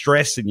bring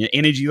stress and your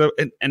energy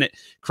and it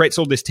creates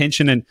all this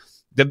tension. And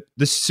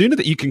the sooner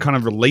that you can kind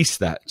of release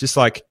that, just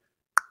like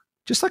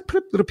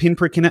put a little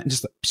pinprick in it and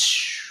just like,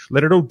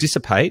 let it all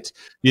dissipate.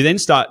 You then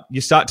start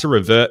to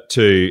revert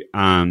to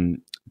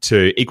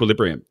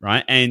equilibrium,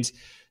 right? And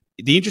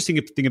the interesting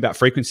thing about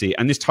frequency,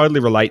 and this totally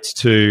relates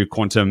to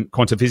quantum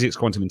physics,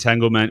 quantum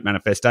entanglement,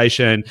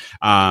 manifestation,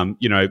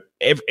 you know,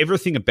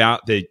 everything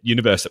about the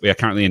universe that we are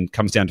currently in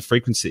comes down to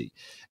frequency.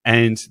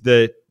 And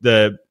the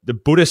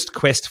Buddhist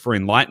quest for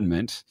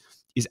enlightenment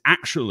is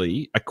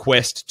actually a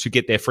quest to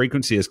get their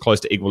frequency as close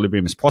to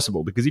equilibrium as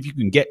possible. Because if you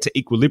can get to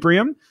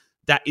equilibrium,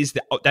 that is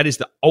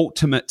the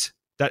ultimate.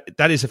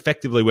 That is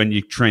effectively when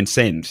you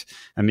transcend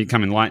and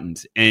become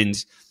enlightened. And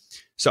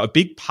so a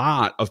big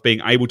part of being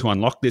able to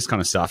unlock this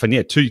kind of stuff, and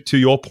yeah, to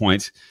your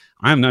point,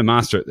 I am no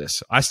master at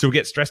this. I still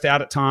get stressed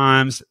out at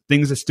times.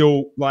 Things are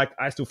still like,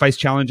 I still face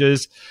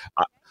challenges.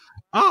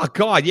 Oh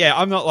God, yeah,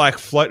 I'm not like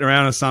floating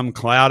around in some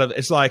cloud of.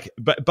 It's like,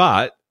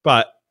 but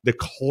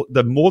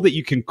the more that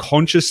you can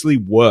consciously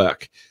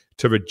work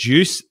to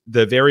reduce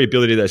the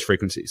variability of those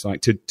frequencies,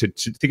 like to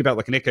think about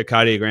like an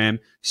echocardiogram,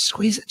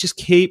 squeeze it, just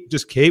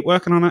keep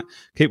working on it,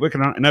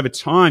 and over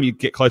time you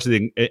get closer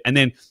to and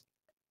then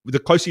the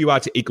closer you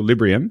are to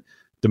equilibrium,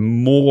 the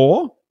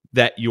more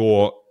that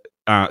your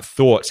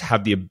thoughts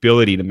have the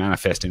ability to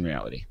manifest in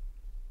reality.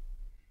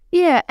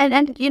 Yeah,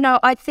 and you know,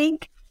 I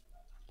think,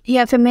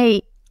 yeah, for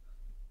me,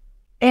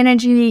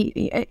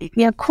 energy,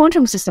 you know,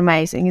 quantum's just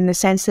amazing in the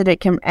sense that it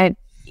can.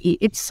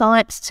 It's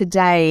science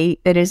today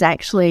that is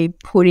actually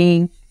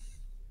putting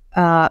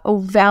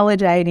or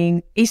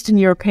validating Eastern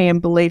European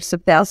beliefs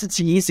of thousands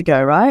of years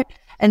ago, right?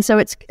 And so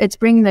it's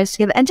bringing those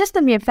together. And just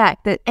the mere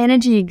fact that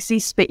energy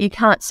exists, but you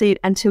can't see it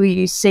until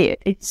you see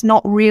it. It's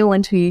not real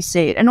until you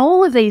see it. And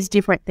all of these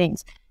different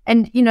things.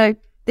 And, you know,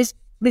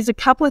 there's a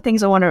couple of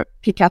things I want to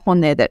pick up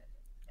on there that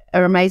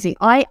are amazing.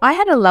 I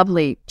had a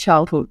lovely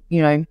childhood,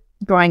 you know,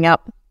 growing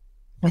up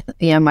with,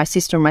 you know, my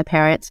sister and my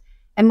parents.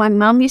 And my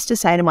mum used to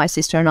say to my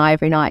sister and I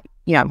every night,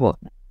 you know, well,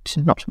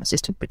 not to my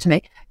sister, but to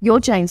me, you're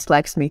Jane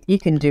Slagsmith. You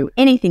can do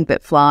anything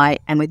but fly.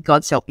 And with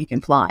God's help, you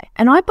can fly.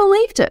 And I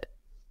believed it.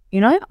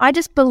 You know, I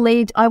just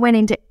believed. I went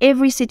into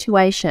every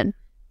situation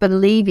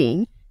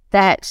believing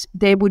that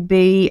there would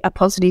be a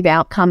positive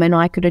outcome and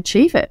I could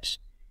achieve it.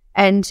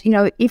 And, you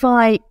know, if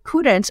I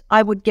couldn't,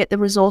 I would get the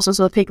resources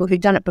of the people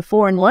who'd done it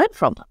before and learn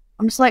from them.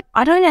 I'm just like,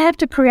 I don't have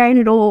to create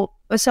it all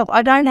myself.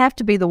 I don't have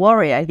to be the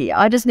warrior here.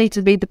 I just need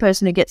to be the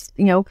person who gets,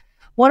 you know,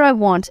 what I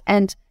want.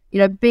 And, you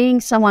know,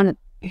 being someone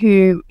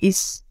who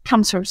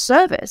comes from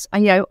service,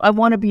 you know, I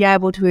want to be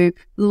able to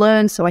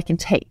learn so I can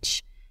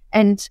teach.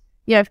 And,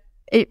 you know,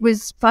 it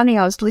was funny.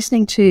 I was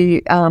listening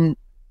to,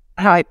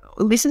 I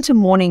listen to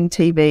morning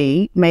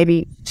TV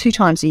maybe 2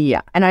 times a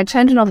year. And I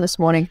turned it on this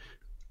morning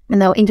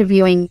and they were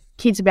interviewing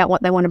kids about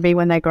what they want to be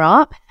when they grow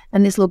up.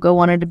 And this little girl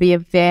wanted to be a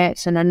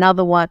vet, and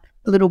another one,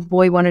 a little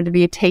boy wanted to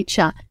be a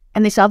teacher.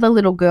 And this other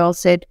little girl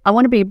said, I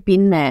want to be a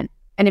bin man.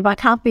 And if I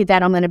can't be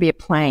that, I'm going to be a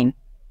plane.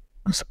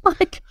 I was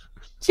like,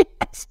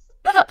 yes.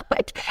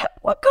 Like,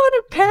 what kind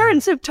of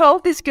parents have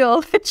told this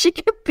girl that she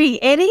could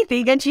be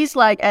anything? And she's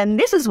like, and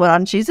this is what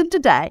I'm choosing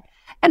today.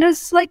 And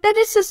it's like, that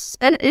is just,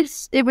 and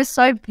it was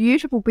so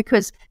beautiful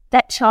because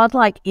that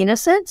childlike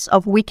innocence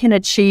of we can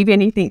achieve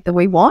anything that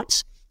we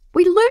want,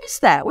 we lose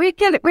that. We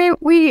get it.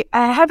 We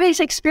have these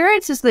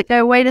experiences that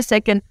go, wait a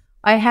second,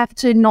 I have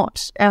to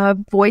not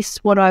voice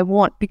what I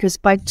want, because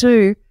if I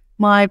do,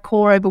 my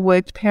poor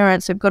overworked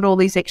parents have got all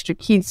these extra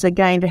kids, are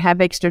going to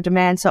have extra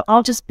demands. So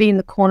I'll just be in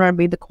the corner and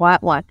be the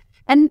quiet one.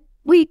 And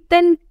we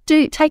then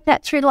do take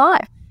that through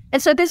life.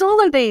 And so there's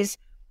all of these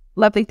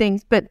lovely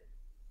things, but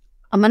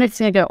I'm going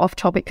to go off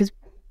topic because,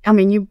 I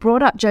mean, you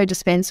brought up Joe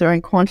Dispenza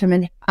and quantum,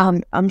 and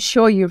I'm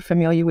sure you're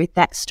familiar with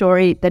that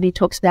story that he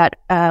talks about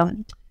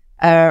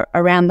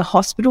around the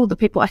hospital. The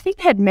people, I think,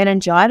 had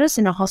meningitis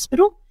in a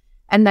hospital,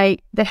 and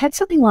they had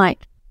something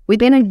like,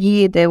 within a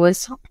year, there was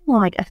something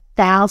like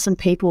 1,000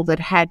 people that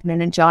had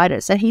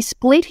meningitis, and he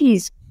split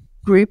his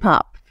group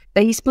up.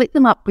 He split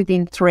them up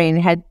within 3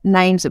 and had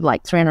names of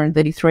like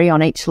 333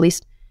 on each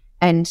list.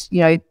 And,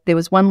 you know, there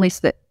was one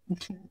list that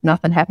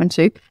nothing happened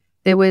to.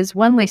 There was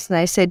one list, and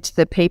they said to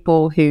the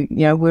people who,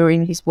 you know, were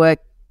in his work,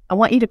 I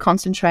want you to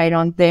concentrate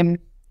on them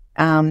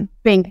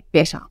being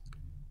better.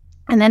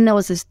 And then there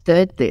was this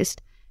third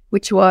list,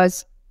 which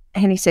was,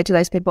 and he said to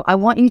those people, I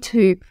want you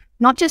to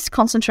not just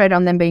concentrate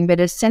on them being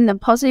better, send them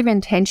positive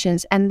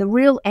intentions and the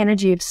real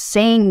energy of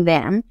seeing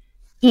them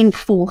in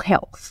full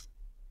health.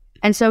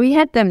 And so he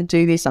had them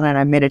do this, I don't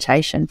know,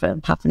 meditation for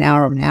half an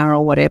hour or an hour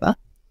or whatever.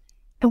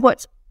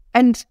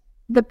 And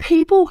the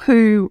people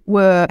who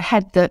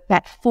had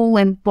that full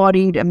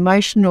embodied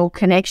emotional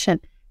connection,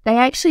 they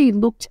actually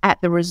looked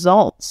at the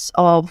results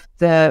of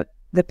the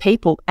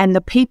people, and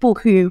the people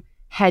who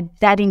had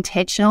that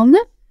intention on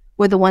them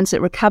were the ones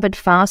that recovered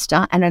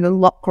faster and at a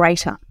lot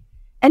greater.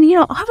 And, you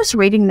know, I was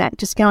reading that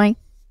just going,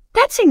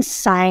 that's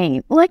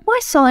insane. Like, my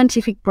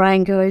scientific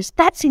brain goes,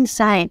 that's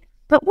insane.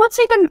 But what's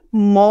even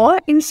more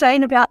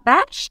insane about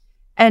that,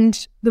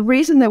 and the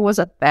reason there was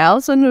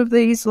 1,000 of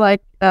these,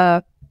 like,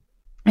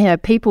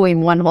 people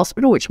in one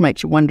hospital, which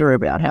makes you wonder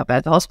about how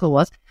bad the hospital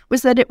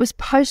was that it was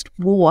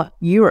post-war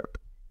Europe,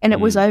 and it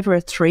was over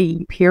a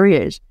 3-year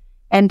period.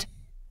 And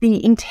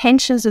the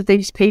intentions of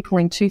these people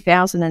in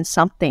 2000 and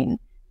something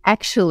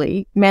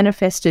actually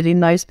manifested in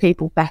those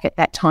people back at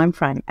that time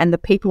frame, and the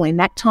people in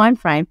that time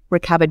frame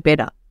recovered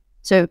better.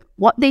 So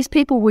what these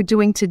people were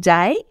doing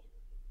today,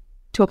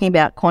 talking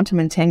about quantum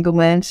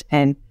entanglement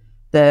and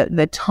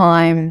the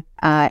time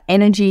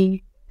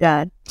energy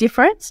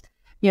difference,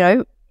 you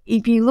know,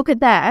 if you look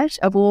at that,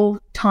 of all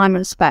time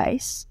and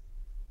space,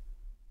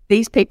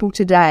 these people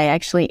today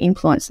actually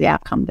influence the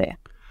outcome there.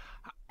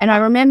 And I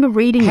remember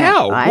reading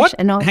how? That, right? What?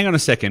 And hang on a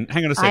second.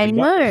 I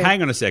know.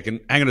 Hang on a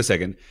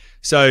second.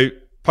 So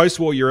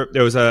post-war Europe,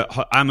 there was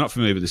I'm not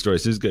familiar with the story,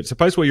 so this is good. So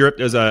post-war Europe,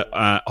 there was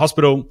a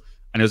hospital,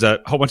 and there was a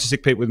whole bunch of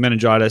sick people with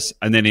meningitis.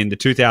 And then in the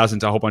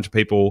 2000s, a whole bunch of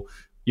people,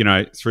 you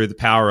know, through the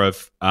power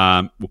of,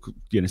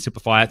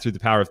 simplify it, through the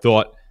power of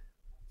thought,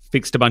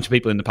 fixed a bunch of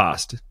people in the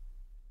past.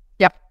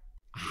 Yep.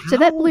 So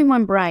that blew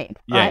my brain,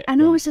 right? Yeah,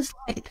 and I was just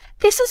like,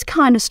 this is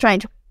kind of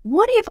strange.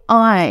 What if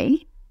I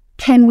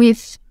can,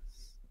 with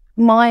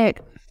my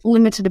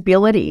limited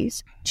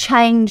abilities,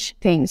 change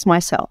things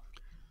myself?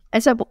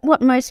 And so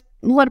what a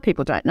lot of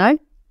people don't know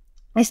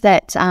is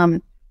that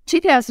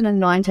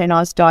 2019 I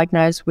was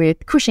diagnosed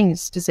with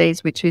Cushing's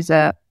disease, which is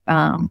a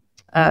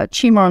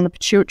tumour on the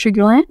pituitary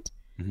gland.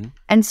 Mm-hmm.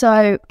 And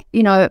so,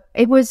 you know,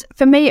 it was,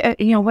 for me,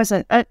 it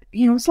wasn't,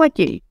 it was like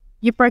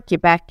you broke your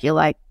back, you're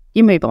like,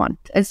 you move on.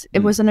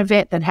 It was an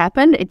event that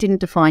happened. It didn't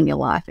define your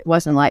life. It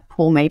wasn't like,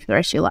 pull me for the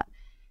rest of your life.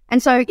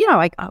 And so, you know,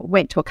 I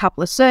went to a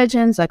couple of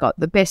surgeons. I got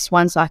the best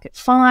ones I could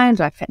find.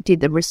 I did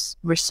the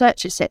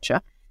research,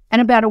 etc.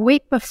 And about a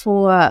week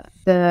before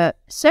the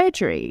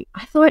surgery,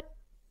 I thought,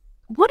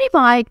 what if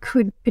I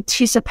could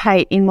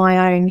participate in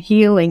my own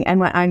healing and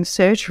my own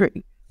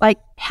surgery? Like,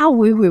 how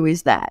woo-woo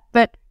is that?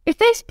 But if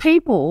these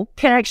people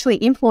can actually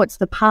influence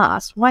the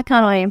past, why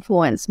can't I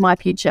influence my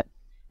future?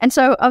 And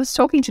so I was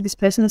talking to this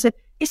person and said,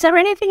 is there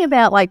anything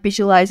about like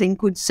visualizing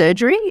good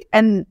surgery?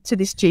 And to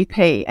this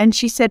GP, and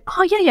she said,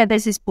 oh yeah,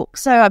 there's this book.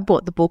 So I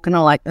bought the book, and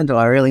I'm like, do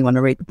I really want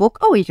to read the book?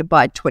 Oh, you could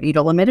buy a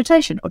 $20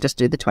 meditation, or just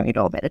do the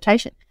 $20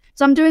 meditation.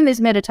 So I'm doing this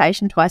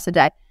meditation twice a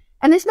day.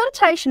 And this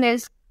meditation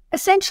is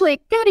essentially,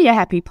 go to your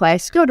happy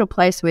place, go to a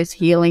place where it's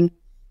healing.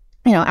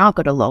 You know, I've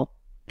got a log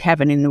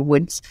cabin in the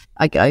woods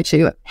I go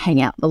to,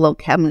 hang out in the log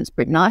cabin. It's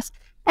pretty nice.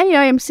 And, you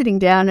know, I'm sitting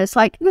down, and it's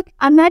like, look,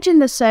 imagine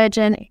the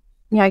surgeon,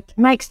 you know,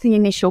 makes the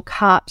initial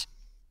cut,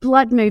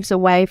 blood moves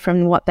away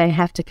from what they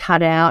have to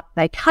cut out.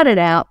 They cut it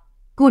out,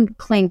 good,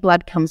 clean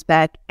blood comes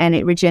back, and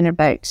it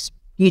regenerates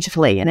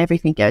beautifully, and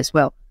everything goes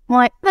well. I'm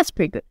like, that's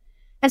pretty good.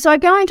 And so I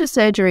go into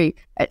surgery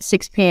at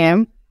 6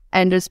 p.m,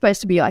 and it's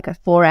supposed to be like a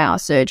 4-hour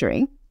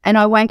surgery. And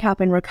I wake up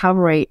in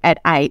recovery at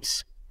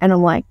 8, and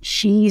I'm like,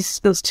 geez,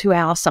 there's 2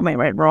 hours, something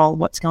went wrong,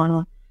 what's going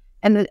on?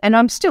 And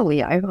I'm still,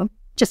 you know, I've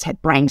just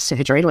had brain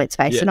surgery, let's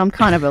face it. I'm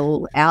kind of a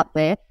little out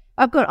there.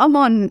 I'm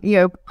on, you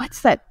know,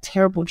 what's that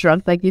terrible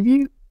drug they give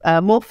you?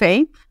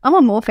 Morphine. I'm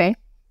on morphine.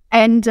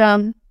 And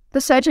the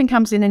surgeon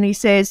comes in and he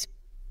says,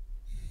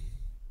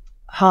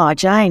 oh,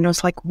 Jane, I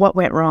was like, what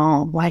went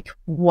wrong? Like,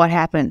 what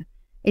happened?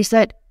 He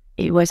said,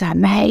 it was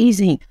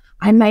amazing.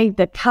 I made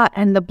the cut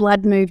and the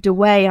blood moved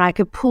away and I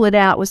could pull it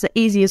out. It was the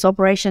easiest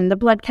operation. The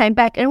blood came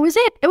back and it was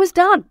it. It was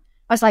done.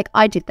 I was like,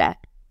 I did that.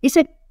 He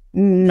said,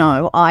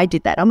 no, I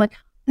did that. I'm like,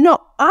 no,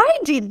 I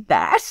did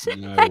that.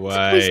 No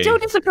way. We still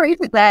disagree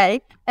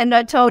today. And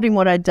I told him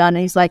what I'd done.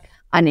 And he's like,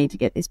 I need to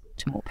get this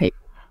to more people.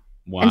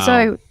 Wow. And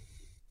so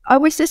I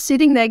was just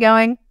sitting there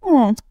going,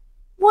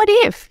 what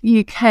if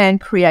you can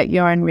create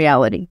your own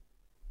reality?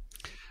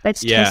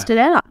 Let's test it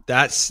out.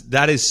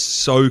 That is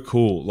so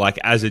cool. Like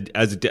as a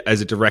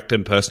direct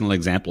and personal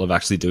example of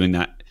actually doing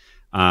that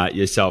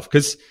yourself.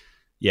 Because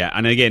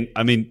and again,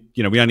 I mean,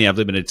 we only have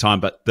limited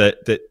time, but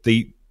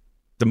the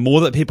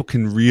more that people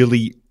can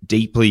really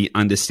deeply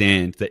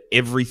understand that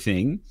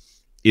everything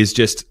is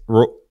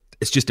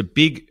it's just a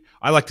big.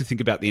 I like to think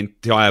about the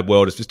entire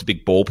world as just a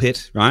big ball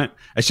pit, right?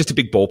 It's just a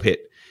big ball pit,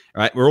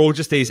 right? We're all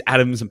just these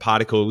atoms and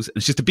particles.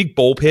 It's just a big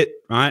ball pit,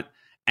 right?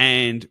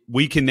 And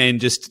we can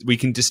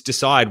just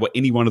decide what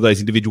any one of those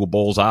individual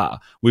balls are.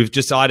 We've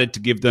decided to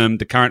give them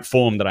the current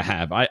form that I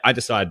have. I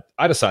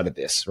decided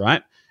this,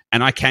 right?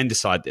 And I can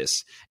decide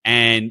this.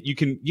 And you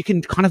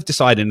can kind of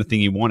decide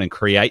anything you want and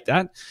create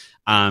that.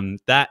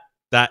 That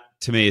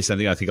to me is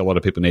something I think a lot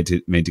of people need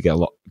to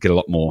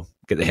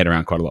get their head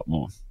around quite a lot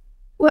more.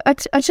 Well,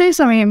 I'll tell you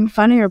something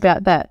funnier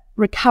about that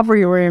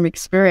recovery room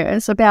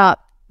experience. About,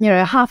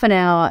 half an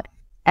hour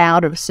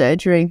out of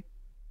surgery,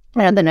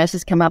 and the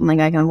nurses come up and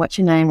they go, what's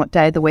your name? What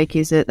day of the week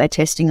is it? They're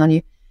testing on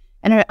you.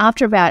 And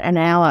after about an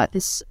hour,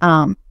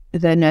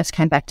 the nurse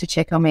came back to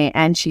check on me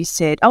and she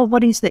said, oh,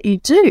 what is that you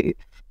do?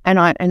 And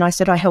I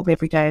said, I help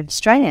everyday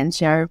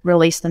Australians,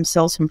 release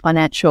themselves from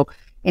financial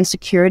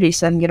insecurity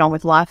so they can get on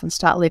with life and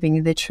start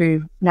living their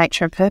true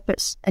nature and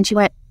purpose. And she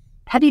went,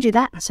 how do you do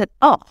that? I said,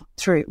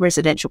 through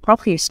residential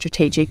property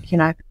strategic,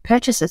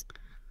 purchases.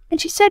 And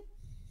she said,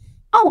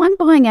 I'm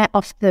buying out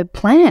off the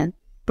plan.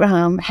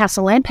 House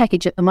and land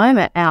package at the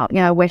moment out,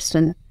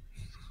 Western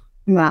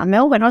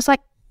Melbourne. I was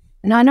like,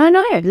 no.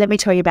 Let me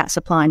tell you about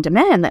supply and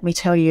demand. Let me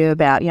tell you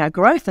about,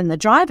 growth and the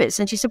drivers.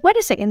 And she said, wait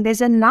a second,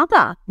 there's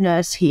another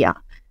nurse here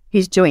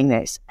who's doing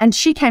this. And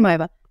she came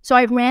over. So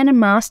I ran a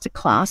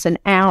masterclass an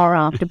hour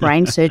after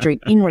brain surgery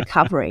in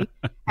recovery.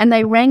 And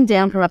they rang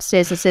down from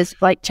upstairs and says,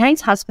 like,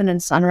 Jane's husband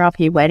and son are up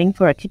here waiting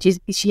for her. Is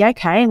she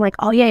okay? I'm like,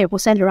 oh yeah, we'll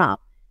send her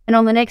up. And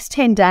on the next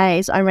 10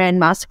 days, I ran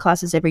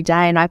masterclasses every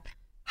day. And I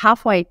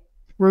halfway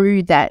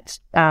through that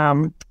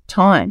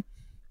time,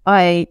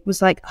 I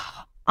was like,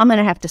 I'm going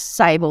to have to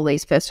save all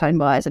these first home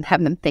buyers and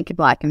have them think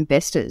like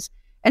investors.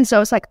 And so I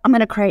was like, I'm going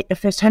to create a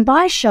first home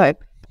buyer show. I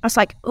was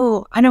like,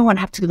 I don't want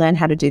to have to learn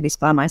how to do this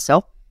by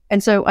myself.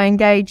 And so I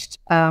engaged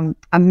a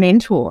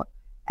mentor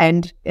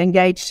and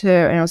engaged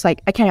her. And I was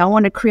like, okay, I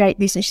want to create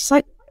this. And she's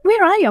like,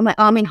 where are you? I'm like,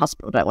 I'm in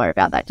hospital. Don't worry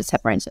about that. Just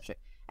have brain surgery.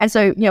 And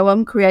so,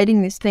 I'm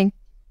creating this thing.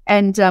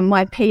 And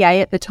my PA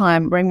at the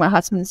time rang my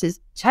husband and says,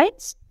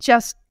 Jane's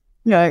just,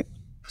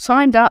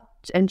 signed up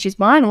and she's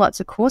buying lots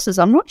of courses.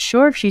 I'm not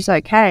sure if she's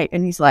okay.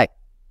 And he's like,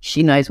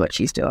 she knows what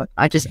she's doing.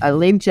 I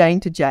leave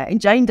Jane to Jane.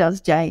 Jane does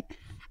Jane.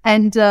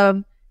 And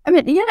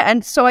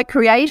and so I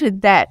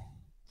created that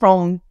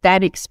from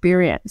that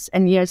experience.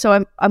 And,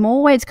 so I'm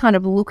always kind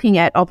of looking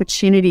at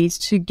opportunities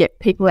to get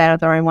people out of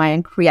their own way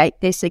and create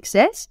their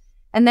success.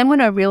 And then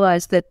when I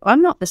realized that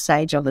I'm not the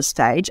sage on the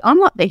stage, I'm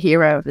not the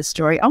hero of the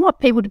story, I want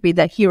people to be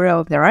the hero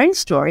of their own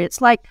story.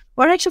 It's like,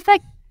 well, in actual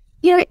fact,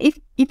 if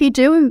you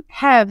do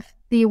have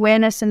the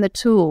awareness and the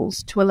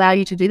tools to allow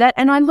you to do that,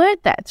 and I learned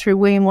that through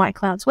William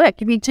Whitecloud's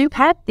work. If you do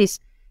have this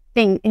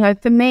thing,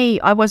 for me,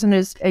 I wasn't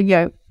as,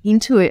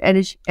 into it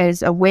and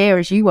as aware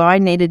as you were. I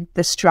needed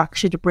the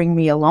structure to bring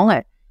me along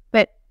it.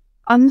 But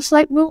I'm just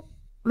like, well,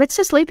 let's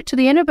just leave it to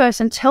the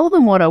universe and tell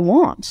them what I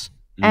want.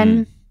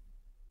 And,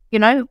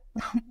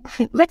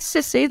 let's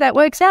just see if that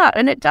works out.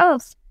 And it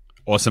does.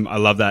 Awesome. I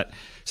love that.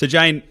 So,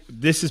 Jane,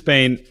 this has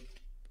been,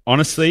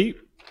 honestly,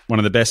 one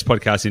of the best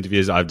podcast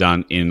interviews I've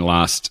done in the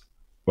last,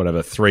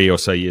 3 or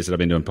so years that I've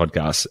been doing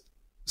podcasts.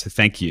 So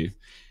thank you.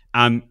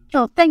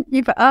 Thank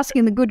you for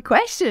asking the good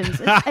questions.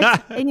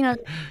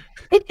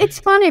 It's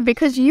funny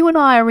because you and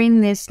I are in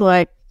this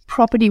like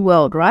property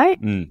world, right?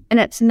 And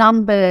it's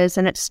numbers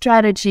and it's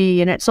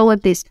strategy and it's all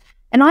of this.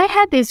 And I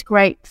had this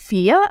great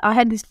fear. I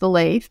had this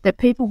belief that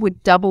people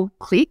would double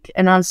click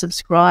and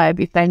unsubscribe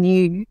if they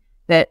knew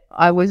that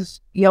I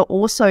was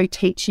also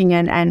teaching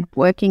and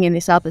working in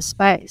this other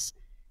space.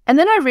 And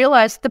then I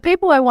realized the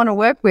people I want to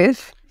work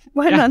with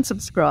won't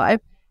unsubscribe.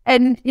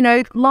 And,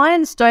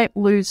 lions don't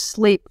lose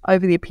sleep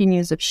over the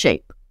opinions of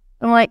sheep.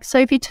 I'm like, so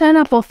if you turn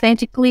up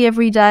authentically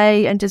every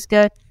day and just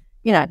go,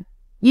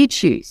 you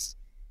choose.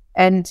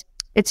 And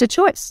it's a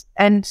choice.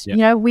 And,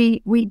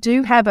 we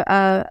do have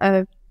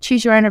a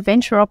choose your own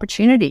adventure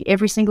opportunity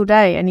every single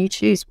day. And you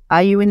choose,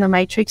 are you in the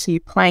matrix? Are you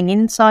playing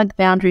inside the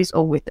boundaries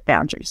or with the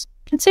boundaries?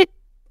 That's it.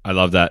 I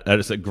love that. That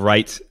is a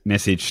great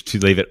message to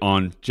leave it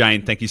on.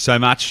 Jane, thank you so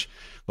much.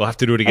 We'll have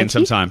to do it again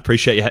sometime.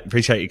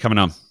 Appreciate you coming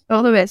on.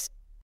 All the best.